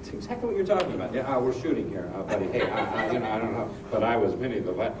know, it's exactly what you're talking about. Yeah, we're shooting here, buddy. Hey, you know, I don't know, but I was Vinny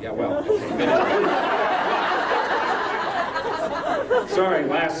the Vet. Yeah, well. Sorry,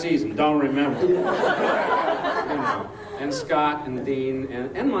 last season, don't remember. You know, and Scott and Dean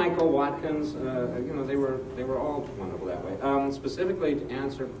and Michael Watkins, you know, they were all wonderful that way. Specifically to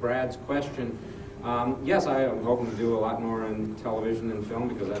answer Brad's question, yes, I am hoping to do a lot more in television and film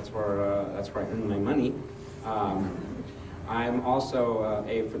because that's where I earn my money. I'm also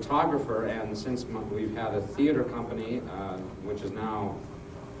a photographer, and since we've had a theater company, which is now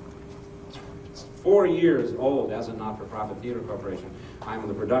 4 years old as a not-for-profit theater corporation, I'm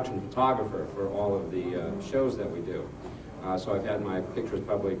the production photographer for all of the shows that we do. So I've had my pictures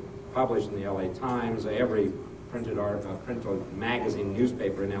published in the LA Times, every printed magazine,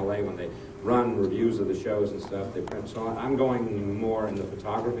 newspaper in LA, when they run reviews of the shows and stuff, they print. So I'm going more in the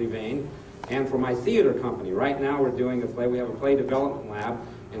photography vein. And for my theater company, right now we're doing a play. We have a play development lab.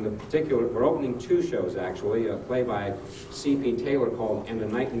 In the particular, we're opening 2 shows actually, a play by C.P. Taylor called And a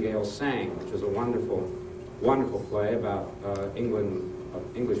Nightingale Sang, which is a wonderful, wonderful play about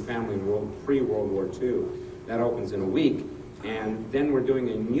English family in pre-World War II. That opens in a week. And then we're doing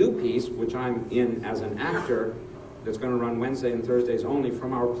a new piece, which I'm in as an actor, that's going to run Wednesday and Thursdays only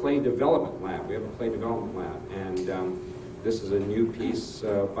from our play development lab. We have a play development lab. And this is a new piece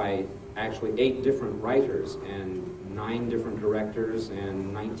by actually 8 different writers and 9 different directors,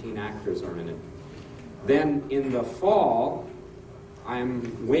 and 19 actors are in it. Then in the fall,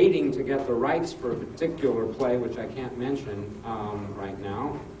 I'm waiting to get the rights for a particular play, which I can't mention right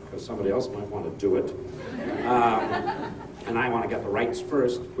now, because somebody else might want to do it. And I want to get the rights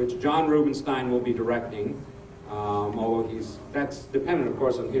first, which John Rubinstein will be directing. Although that's dependent, of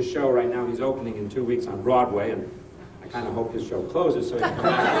course, on his show right now. He's opening in 2 weeks on Broadway, and I kind of hope his show closes so he can come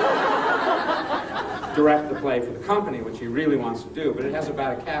back direct the play for the company, which he really wants to do. But it has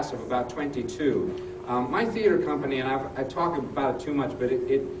about a cast of about 22. My theater company, and I talk about it too much, but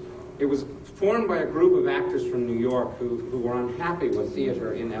it was formed by a group of actors from New York who were unhappy with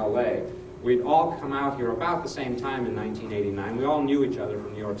theater in LA. We'd all come out here about the same time in 1989. We all knew each other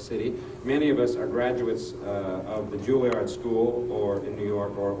from New York City. Many of us are graduates of the Juilliard School or in New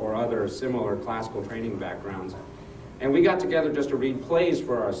York or other similar classical training backgrounds. And we got together just to read plays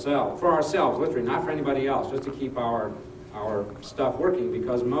for ourselves, literally, not for anybody else, just to keep our stuff working,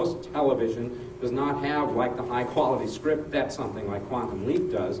 because most television does not have like the high quality script that something like Quantum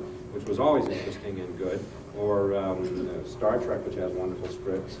Leap does, which was always interesting and good, or Star Trek, which has wonderful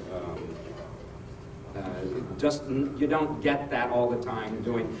scripts. You don't get that all the time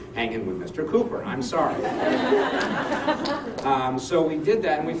doing Hanging with Mr. Cooper. I'm sorry. So we did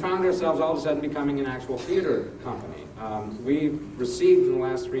that, and we found ourselves all of a sudden becoming an actual theater company. We've received in the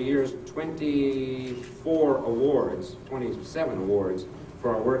last 3 years 27 awards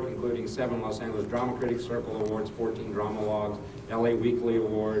for our work, including 7 Los Angeles Drama Critics Circle Awards, 14 Drama Logs, LA Weekly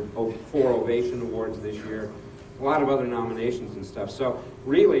Award, 4 Ovation Awards this year, a lot of other nominations and stuff. So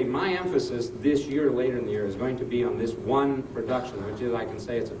really, my emphasis this year, later in the year, is going to be on this one production, which is, I can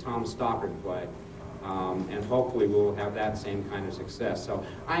say, it's a Tom Stoppard play. And hopefully we'll have that same kind of success. So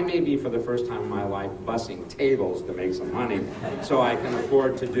I may be, for the first time in my life, bussing tables to make some money so I can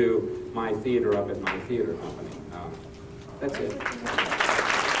afford to do my theater up at my theater company. That's it.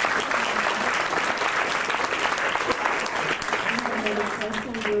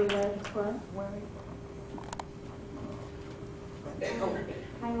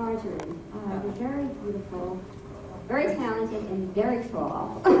 Hi, Marjorie. You're very beautiful, very talented, and very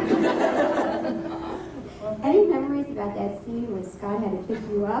tall. Any memories about that scene when Scott had to pick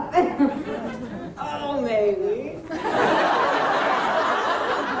you up? Oh, maybe.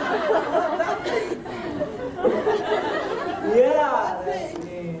 Yeah, that's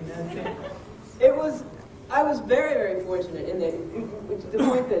it. I was very, very fortunate in that, the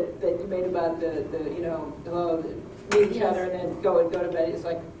point that you made about the meet each other and then go to bed. It's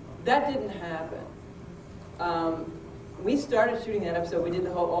like, that didn't happen. we started shooting that episode. We did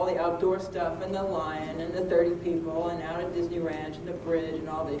all the outdoor stuff, and the lion, and the 30 people, and out at Disney Ranch, and the bridge, and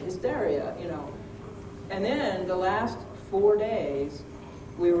all the hysteria, you know. And then the last 4 days,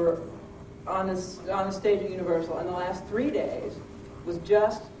 we were on the stage at Universal, and the last 3 days was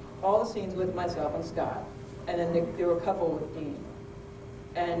just all the scenes with myself and Scott, and then there were a couple with Dean.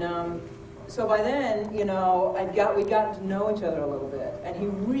 And so by then, you know, we'd gotten to know each other a little bit, and he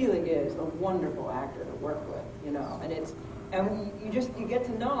really is a wonderful actor to work with, you know. And you get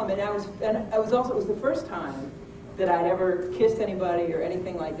to know him, and it was the first time that I'd ever kissed anybody or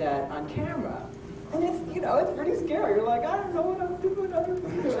anything like that on camera. And it's, you know, it's pretty scary. You're like, I don't know what I'm doing.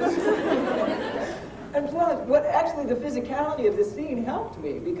 And plus, the physicality of the scene helped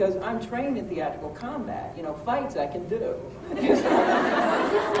me, because I'm trained in theatrical combat. You know, fights I can do. Okay,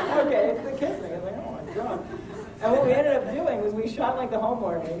 it's the kissing. I'm like, oh my God. And what we ended up doing was we shot like the whole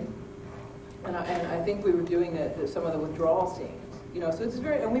morning, and I think we were doing some of the withdrawal scenes. You know, so it's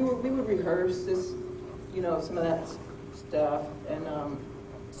and we would rehearse this, you know, some of that stuff, and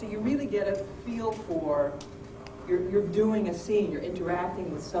so you really get a feel for. You're doing a scene, you're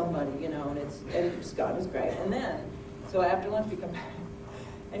interacting with somebody, you know, and Scott is great. And then, so after lunch we come back,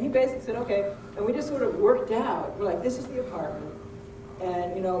 and he basically said, okay, and we just sort of worked out. We're like, this is the apartment,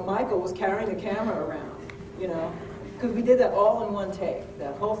 and you know, Michael was carrying the camera around, you know, because we did that all in one take,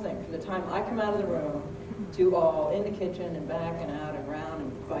 that whole thing, from the time I come out of the room to all in the kitchen and back and out and around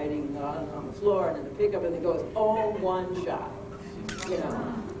and fighting on the floor and in the pickup, and it goes all one shot, you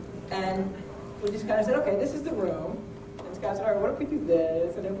know, and we just kind of said, okay, this is the room. And Scott said, all right, what if we do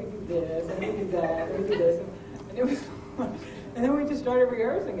this, and then we do this, and then we do that, and we do this. And it was, and then we just started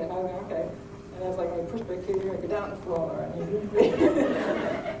rehearsing it. And I was like, okay. And I was like, I push back here, go down the floor. And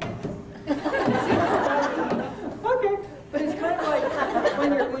okay. But it's kind of like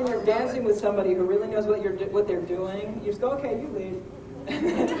when you're dancing with somebody who really knows what they're doing, you just go, okay, you lead.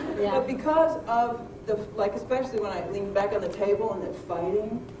 Yeah. But because of especially when I leaned back on the table and then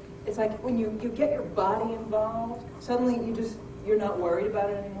fighting, it's like when you get your body involved, suddenly you're not worried about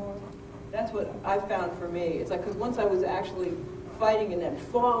it anymore. That's what I found for me. It's like, because once I was actually fighting and then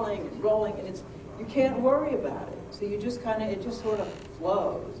falling and rolling, and you can't worry about it. So you just it just sort of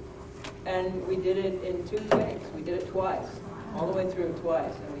flows. And we did it in 2 takes. We did it twice, all the way through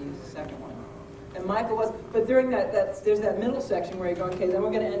twice, and we used the second one. And Michael but during there's that middle section where you go, okay, then we're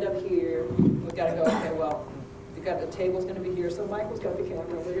going to end up here. We've got to go, okay, well, the table's going to be here, so Michael's got the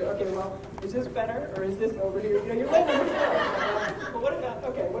camera over here. Okay, well, is this better, or is this over here? You know, you're letting it go. Well, what about,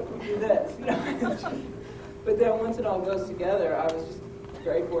 okay, what if we do this? You know? But then once it all goes together, I was just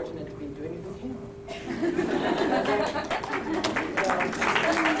very fortunate to be doing it with him.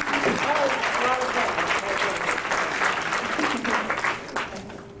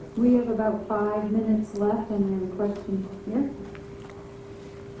 We have about 5 minutes left, and we have a question here.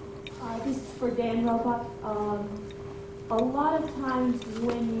 This is for Dan Roebuck. A lot of times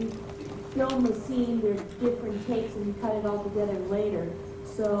when you film a scene, there's different takes and you cut it all together later.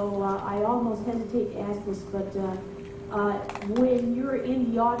 So I almost hesitate to ask this, but when you're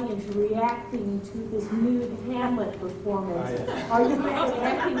in the audience reacting to this nude Hamlet performance, are you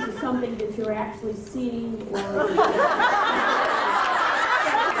reacting to something that you're actually seeing, or?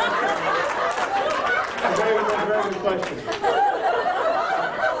 Very good question.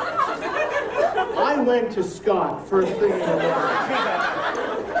 I went to Scott first thing in the morning.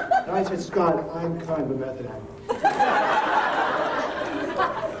 And I said, Scott, I'm kind of a method actor.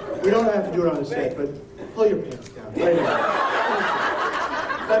 We don't have to do it on the set, but pull your pants down. Right now.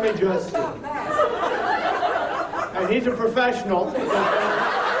 Let me just see. And he's a professional.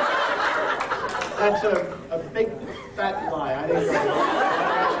 That's a big fat lie.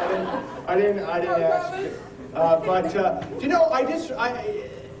 I didn't ask. But you know,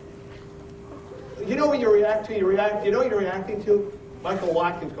 you know what you react to? You know what you're reacting to? Michael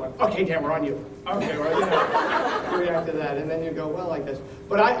Watkins going, okay, Dan, we're on you. Okay, well, you know, you react to that, and then you go, well, I guess.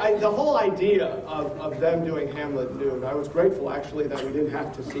 But the whole idea of them doing Hamlet nude, I was grateful, actually, that we didn't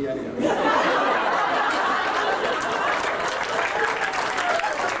have to see any of it.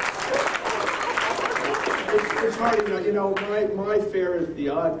 It's hard, you know, my fare is The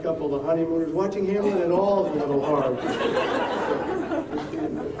Odd Couple, The Honeymooners. Watching Hamlet at all is a little hard.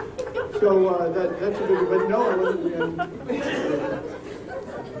 So that's a good, but no, I wasn't.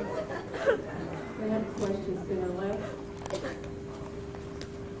 We have questions to the left.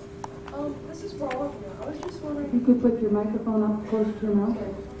 This is for all of you. I was just wondering. You could put your microphone up close to your mouth.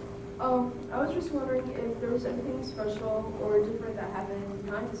 Okay. I was just wondering if there was anything special or different that happened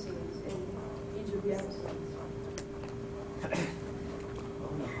behind the scenes in each of the episodes.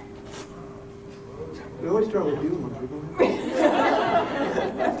 We always start with you, Marjorie.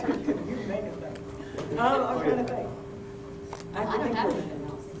 I'm trying to think. I don't have anything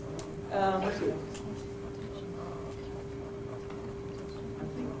else. Let's see.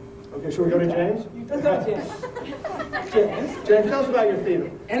 Okay, shall we go to James? Let's go to James. James, tell us about your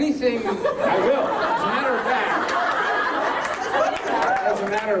theater. Anything, I will. As a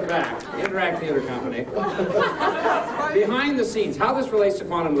matter of fact, Interact Theater Company. Behind the scenes, how this relates to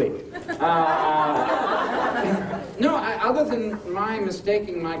Quantum Leap. No, other than my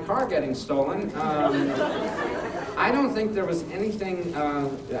mistaking my car getting stolen, I don't think there was anything,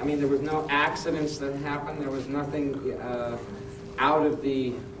 I mean, there was no accidents that happened. There was nothing out of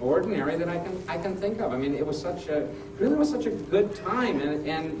the ordinary that I can think of. I mean, it was really was such a good time,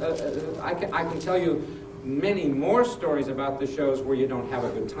 and I can tell you many more stories about the shows where you don't have a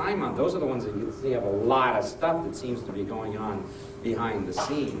good time on. Those are the ones that you see have a lot of stuff that seems to be going on behind the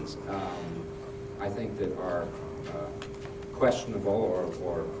scenes. I think that are questionable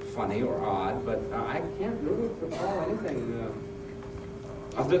or funny or odd, but I can't really recall anything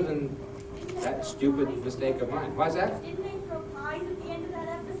other than that stupid mistake of mine. Why's that? Didn't they throw pies at the end of that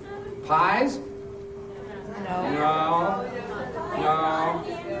episode? Pies? No.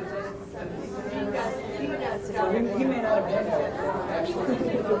 He may not have been there, actually.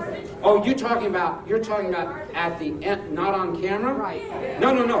 Oh, you're talking about at the end, not on camera? Right.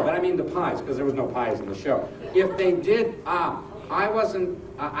 No, but I mean the pies, because there was no pies in the show. If they did, I was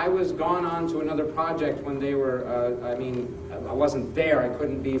gone on to another project when they were, I wasn't there, I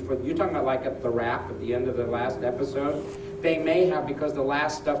couldn't be you're talking about like at the wrap at the end of the last episode? They may have, because the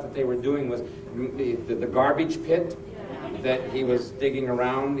last stuff that they were doing was the garbage pit that he was digging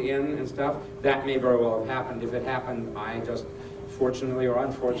around in and stuff. That may very well have happened. If it happened, I just, fortunately or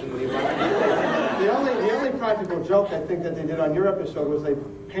unfortunately, The only practical joke I think that they did on your episode was they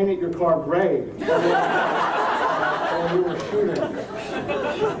painted your car gray while you were shooting.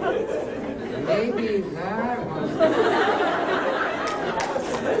 Maybe that was...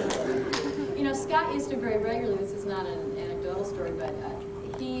 You know, Scott used to very regularly, this is not an anecdotal story, but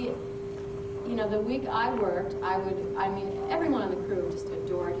he, you know, the week I worked, everyone on the crew just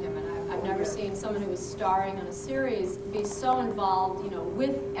adored him, and I've never seen someone who was starring on a series be so involved, you know,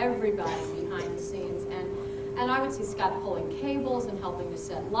 with everybody behind the scenes, and I would see Scott pulling cables and helping to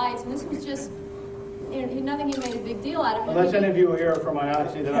set lights, and this was just, you know, nothing he made a big deal out of it. Unless any of you hear from my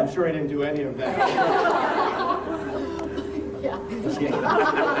honesty, then I'm sure he didn't do any of that.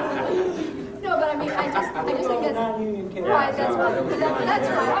 No, but I mean, I just think that's non-union case. Right, that's right. That's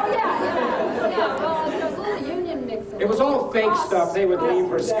right. Oh yeah. Well, there was a little union mix. It was all fake stuff they would leave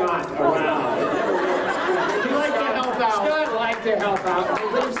for Scott around. He liked to help out. Scott liked to help out. They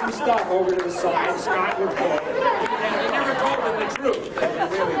leave some stuff over to the side. Scott would pull. They never told him the truth.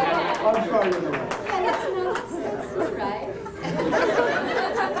 I'm sorry. That's right.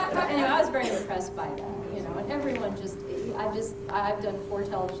 Anyway, I was very impressed by that, you know, and everyone I've done 4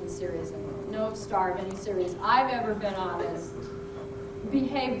 television series, and no star of any series I've ever been on has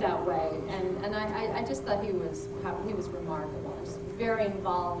behaved that way, and I just thought he was remarkable, just very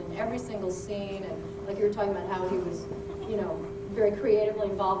involved in every single scene, and like you were talking about how he was, you know, very creatively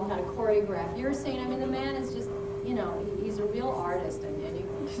involved in how to choreograph your scene. I mean, the man is just, you know, he's a real artist, and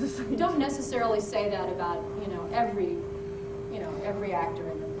you don't necessarily say that about, you know, every actor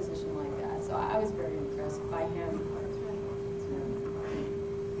in a position like that. So I was very impressed by him.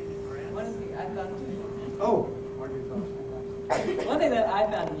 One thing that I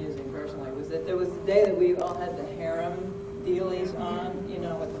found amusing personally was that there was the day that we all had the harem dealies on, you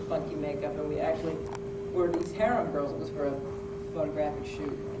know, with the funky makeup, and we actually were these harem girls. It was for a photographic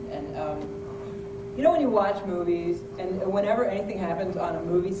shoot, and you know, when you watch movies, and whenever anything happens on a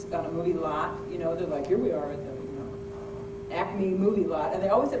movie lot, you know, they're like, here we are at the, you know, Acme movie lot, and they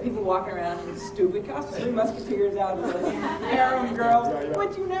always have people walking around in stupid costumes, 3 Musketeers out of the harem girls,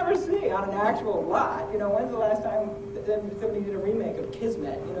 which you never see on an actual lot. You know, when's the last time somebody did a remake of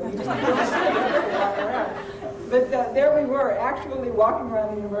Kismet? You know, you just don't see people walking around. But there we were, actually walking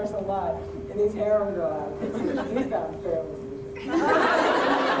around the Universal lot in these harem girl outfits, which we found fairly amusing.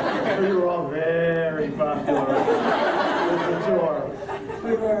 We were all very popular with the tour.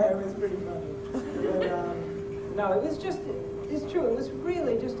 We were, it was pretty funny. But, no, it was just, it's true, it was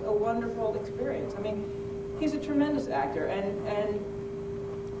really just a wonderful experience. I mean, he's a tremendous actor, and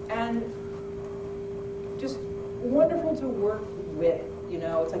just wonderful to work with, you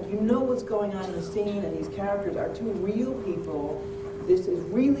know. It's like, you know what's going on in the scene, and these characters are 2 real people. This is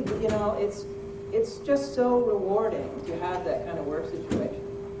really, you know, it's just so rewarding to have that kind of work situation.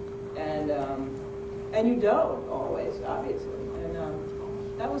 And you don't always, obviously. And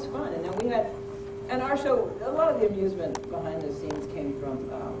that was fun. And then we had And our show, a lot of the amusement behind the scenes came from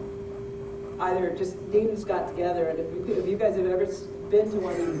either just Dean and Scott together, and if you guys have ever been to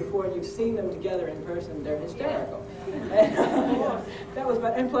one of these before and you've seen them together in person, they're hysterical. That was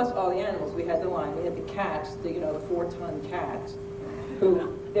fun. And plus all the animals. We had the line. We had the cats, the 4-ton cats,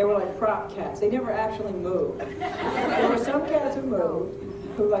 who they were like prop cats. They never actually moved. There were some cats who moved,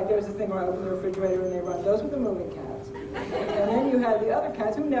 who like there was a thing where I opened the refrigerator and they run. Those were the moving cats. And then you had the other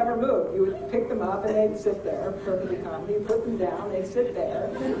cats who never moved. You would pick them up and they'd sit there, perfectly calm. You put them down, they'd sit there,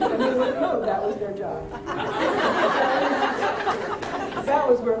 and they wouldn't move. That was their job. That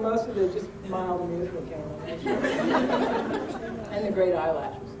was where most of the just mild amusement came from. And the great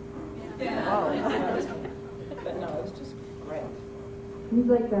eyelashes. Yeah. But no, it was just great. We'd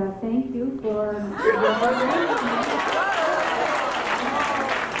like to thank you for your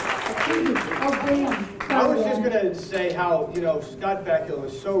Oh, damn. I was just going to say how, Scott Bakula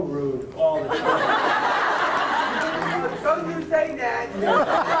was so rude all the time. Don't you say that.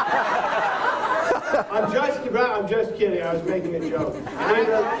 I'm just kidding. I was making a joke.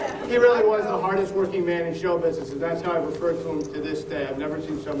 He really was the hardest working man in show business, and that's how I refer to him to this day. I've never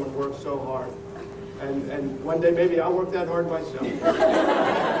seen someone work so hard. And one day maybe I'll work that hard myself.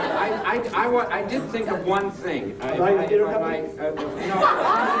 I did think of one thing.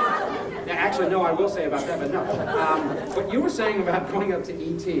 Actually, no, I will say about that, but no. What you were saying about going up to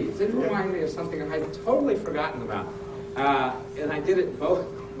E.T., it did remind me of something I had totally forgotten about. And I did it both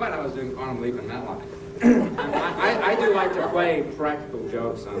when I was doing Quantum Leap and Matlock. I do like to play practical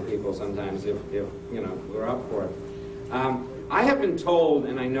jokes on people sometimes if we're up for it. I have been told,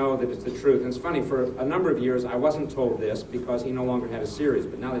 and I know that it's the truth, and it's funny, for a number of years I wasn't told this because he no longer had a series,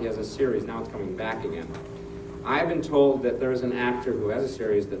 but now that he has a series, now it's coming back again. I have been told that there is an actor who has a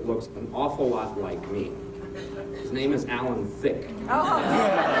series that looks an awful lot like me. His name is Alan Thicke.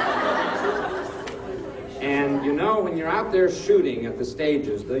 And when you're out there shooting at the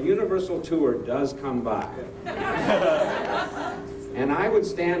stages, the Universal Tour does come by. And I would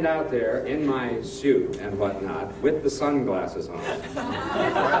stand out there in my suit and whatnot with the sunglasses on.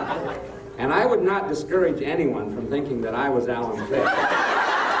 And I would not discourage anyone from thinking that I was Alan Thicke.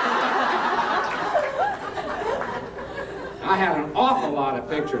 I had an awful lot of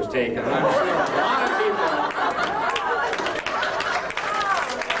pictures taken. I'm sure a lot of people...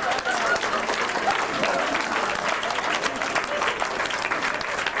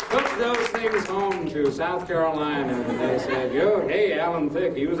 took those things home to South Carolina, and they said, hey, Alan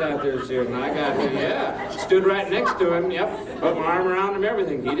Thicke, he was out there shooting. I got him, yeah. Stood right next to him, yep. Put my arm around him,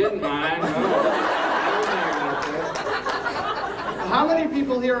 everything. He didn't mind. How many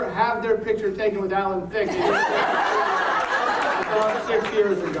people here have their picture taken with Alan Thicke? 6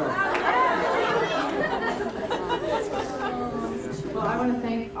 years ago. Well, I want to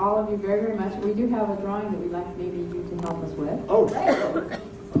thank all of you very, very much. We do have a drawing that we'd like maybe you to help us with. Oh,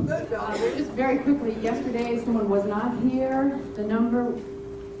 just very quickly, yesterday someone was not here. The number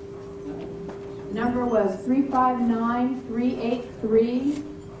was 359383.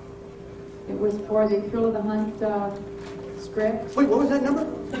 It was for the Thrill of the Hunt script. Wait, what was that number?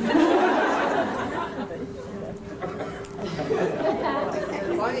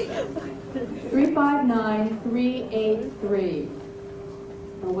 359383.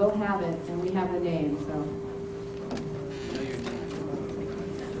 So we'll have it, and we have the name, so.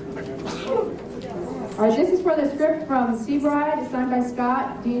 All right, this is for the script from Seabride, signed by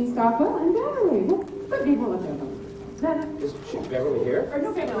Scott, Dean Stockwell, and Valerie. What people look at them? Is Beverly here? Or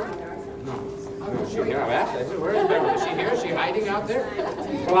no, Beverly. No. No, is she here? I've asked her. Where is Beverly? Is she here? Is she hiding out there?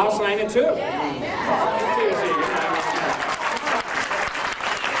 Well, I'll sign it too.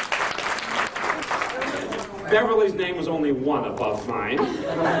 Beverly's name was only one above mine.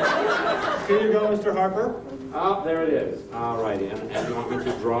 Here you go, Mr. Harper. Oh, there it is. All righty. And you want me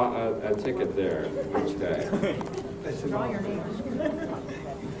to draw a ticket there? Okay. Draw your name.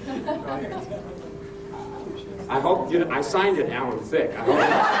 I hope you. I signed it, Alan Thicke. I hope.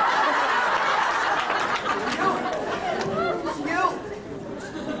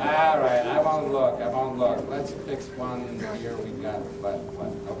 All right. I won't look. I won't look. Let's fix one here. We got what?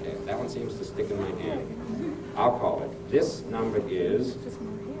 Okay. That one seems to stick in my hand. I'll call it. This number is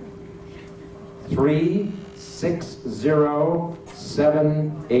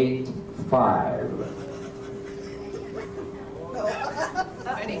 360785.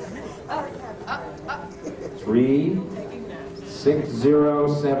 Ready?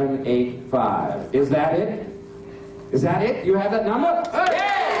 360785. Is that it? Is that it? You have that number? Okay.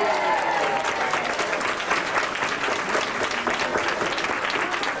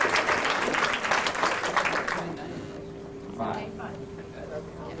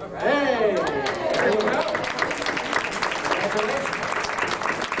 Hey!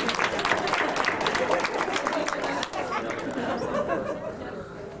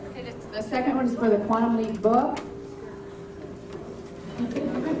 copies for the Quantum Leap book.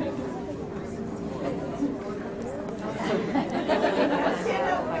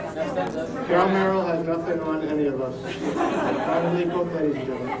 Carol Merrill has nothing on any of us. Quantum Leap book, ladies and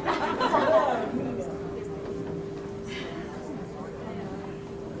gentlemen.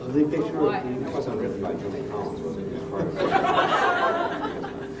 Lovely picture of It wasn't written by Julie Collins, was it? It was part of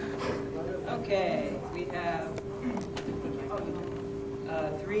Okay, we have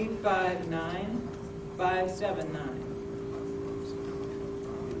 359, 579.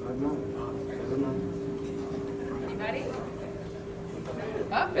 Anybody?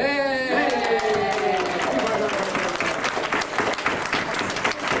 Up.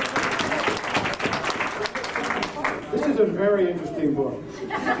 This is a very interesting book.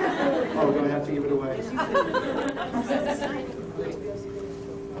 Oh, do I have to give it away?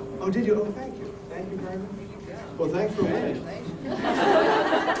 Oh, did you? Oh, thank you. Thank you very much. Well, thanks for winning.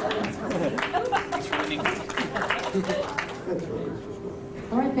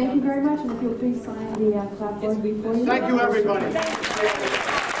 All right, thank you very much, and if you'll please sign the clapboard before you. Thank you, everybody.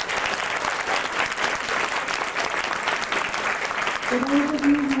 For those of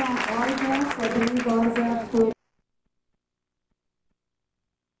you who want autographs, I believe autographs